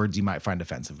some words you might find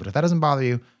offensive. But if that doesn't bother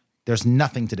you, there's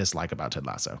nothing to dislike about Ted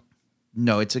Lasso.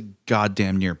 No, it's a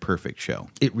goddamn near perfect show.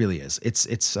 It really is.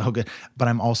 It's so good. But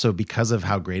I'm also, because of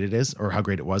how great it is or how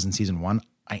great it was in season 1,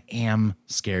 I am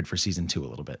scared for season 2 a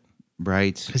little bit.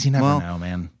 Right. Because you never know,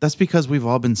 man. That's because we've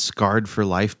all been scarred for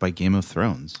life by Game of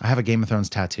Thrones. I have a Game of Thrones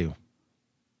tattoo.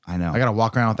 I know. I got to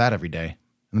walk around with that every day.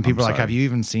 And then people are like, have you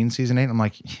even seen season 8? I'm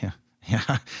like,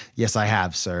 yeah. Yes, I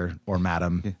have, sir or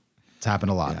madam. Yeah. It's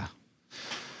happened a lot.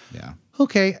 Yeah.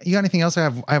 Okay. You got anything else?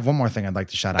 I have one more thing I'd like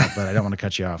to shout out, but I don't want to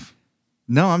cut you off.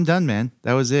 No, I'm done, man.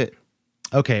 That was it.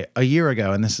 Okay. A year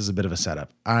ago, and this is a bit of a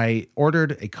setup, I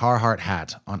ordered a Carhartt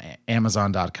hat on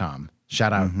Amazon.com.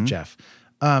 Shout out, Jeff.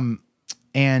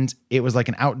 And it was like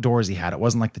an outdoorsy hat. It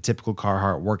wasn't like the typical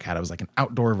Carhartt work hat. It was like an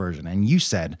outdoor version. And you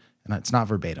said, and it's not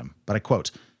verbatim, but I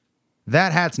quote,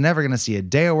 "That hat's never going to see a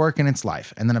day of work in its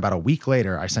life." And then about a week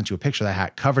later, I sent you a picture of that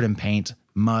hat covered in paint,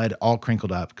 mud, all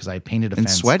crinkled up because I painted a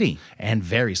fence. And sweaty. And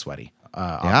very sweaty.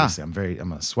 Obviously,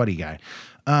 I'm a sweaty guy.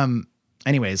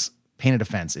 Anyways, painted a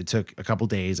fence. It took a couple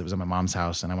days. It was at my mom's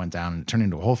house, and I went down and it turned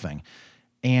into a whole thing.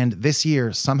 And this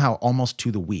year, somehow almost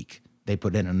to the week, they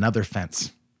put in another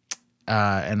fence.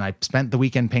 And I spent the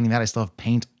weekend painting that. I still have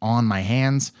paint on my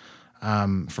hands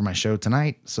for my show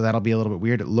tonight. So that'll be a little bit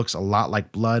weird. It looks a lot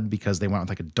like blood because they went with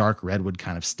like a dark redwood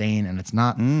kind of stain. And it's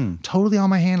not totally on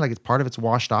my hand. Like part of it's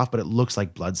washed off, but it looks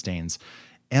like blood stains.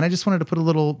 And I just wanted to put a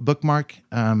little bookmark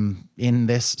in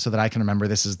this so that I can remember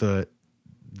this is the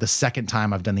second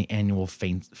time I've done the annual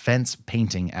fence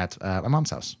painting at my mom's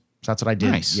house. So that's what I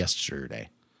did yesterday.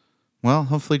 Well,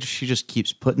 hopefully she just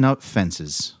keeps putting up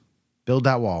fences. Build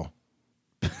that wall.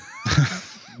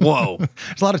 Whoa.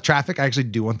 There's a lot of traffic. I actually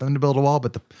do want them to build a wall,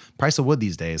 but the price of wood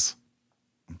these days.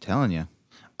 I'm telling you.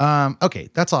 Okay,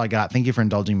 that's all I got. Thank you for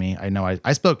indulging me. I know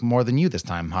I spoke more than you this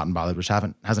time, hot and bothered, which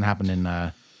hasn't happened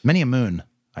in many a moon,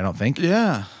 I don't think.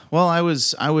 Yeah. Well, I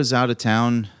was out of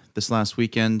town this last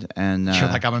weekend, and you're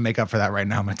like, I'm gonna make up for that right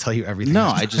now. I'm gonna tell you everything. No,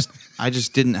 I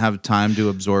just didn't have time to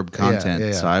absorb content,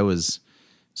 Yeah. So I was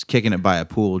kicking it by a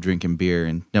pool, drinking beer,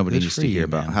 and nobody needs to hear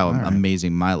about how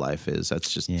amazing my life is.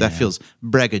 That's just that feels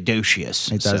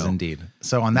braggadocious. It does indeed.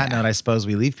 So on that note, I suppose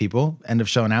we leave people. End of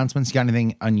show announcements. You got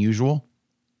anything unusual?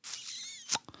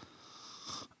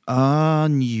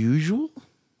 Unusual?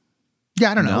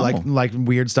 Yeah, I don't know. Like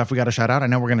weird stuff we got to shout out. I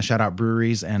know we're going to shout out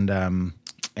breweries and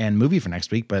movie for next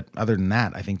week, but other than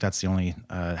that, I think that's the only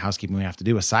housekeeping we have to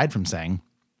do, aside from saying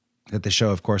that the show,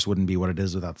 of course, wouldn't be what it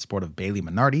is without the support of Bailey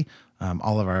Minardi,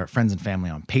 all of our friends and family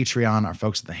on Patreon, our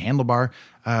folks at the Handlebar.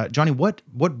 Johnny, what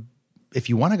if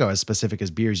you want to go as specific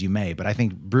as beers, you may, but I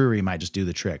think brewery might just do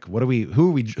the trick. Who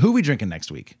are we drinking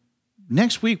next week?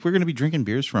 Next week, we're going to be drinking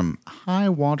beers from High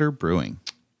Water Brewing.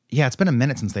 Yeah, it's been a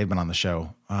minute since they've been on the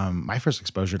show. My first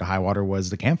exposure to High Water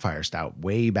was the Campfire Stout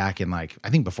way back in I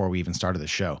think before we even started the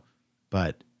show,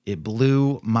 but it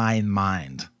blew my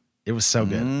mind. It was so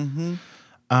good. Mm-hmm.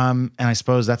 And I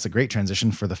suppose that's a great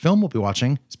transition for the film we'll be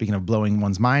watching. Speaking of blowing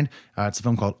one's mind, it's a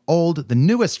film called Old, the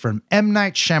newest from M.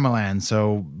 Night Shyamalan.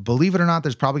 So believe it or not,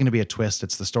 there's probably going to be a twist.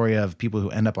 It's the story of people who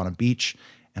end up on a beach,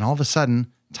 and all of a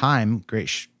sudden, time, great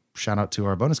shout out to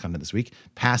our bonus content this week,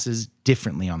 passes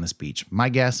differently on this beach. My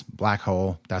guess, black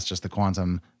hole. That's just the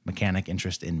quantum mechanic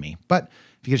interest in me. But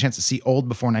if you get a chance to see Old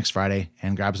before next Friday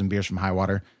and grab some beers from High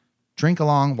Water, drink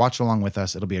along, watch along with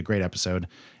us. It'll be a great episode.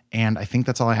 And I think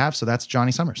that's all I have. So that's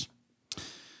Johnny Summers.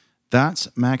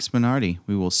 That's Max Minardi.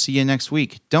 We will see you next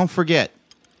week. Don't forget,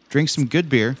 drink some good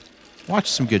beer, watch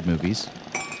some good movies,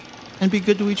 and be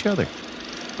good to each other.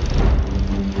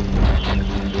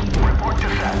 Report to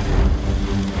set.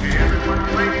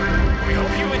 Everyone's ready. We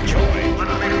hope you enjoy.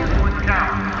 Let's make this one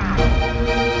count.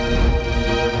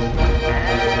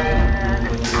 And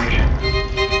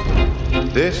action.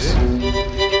 This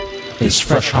is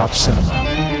Fresh Hop Cinema.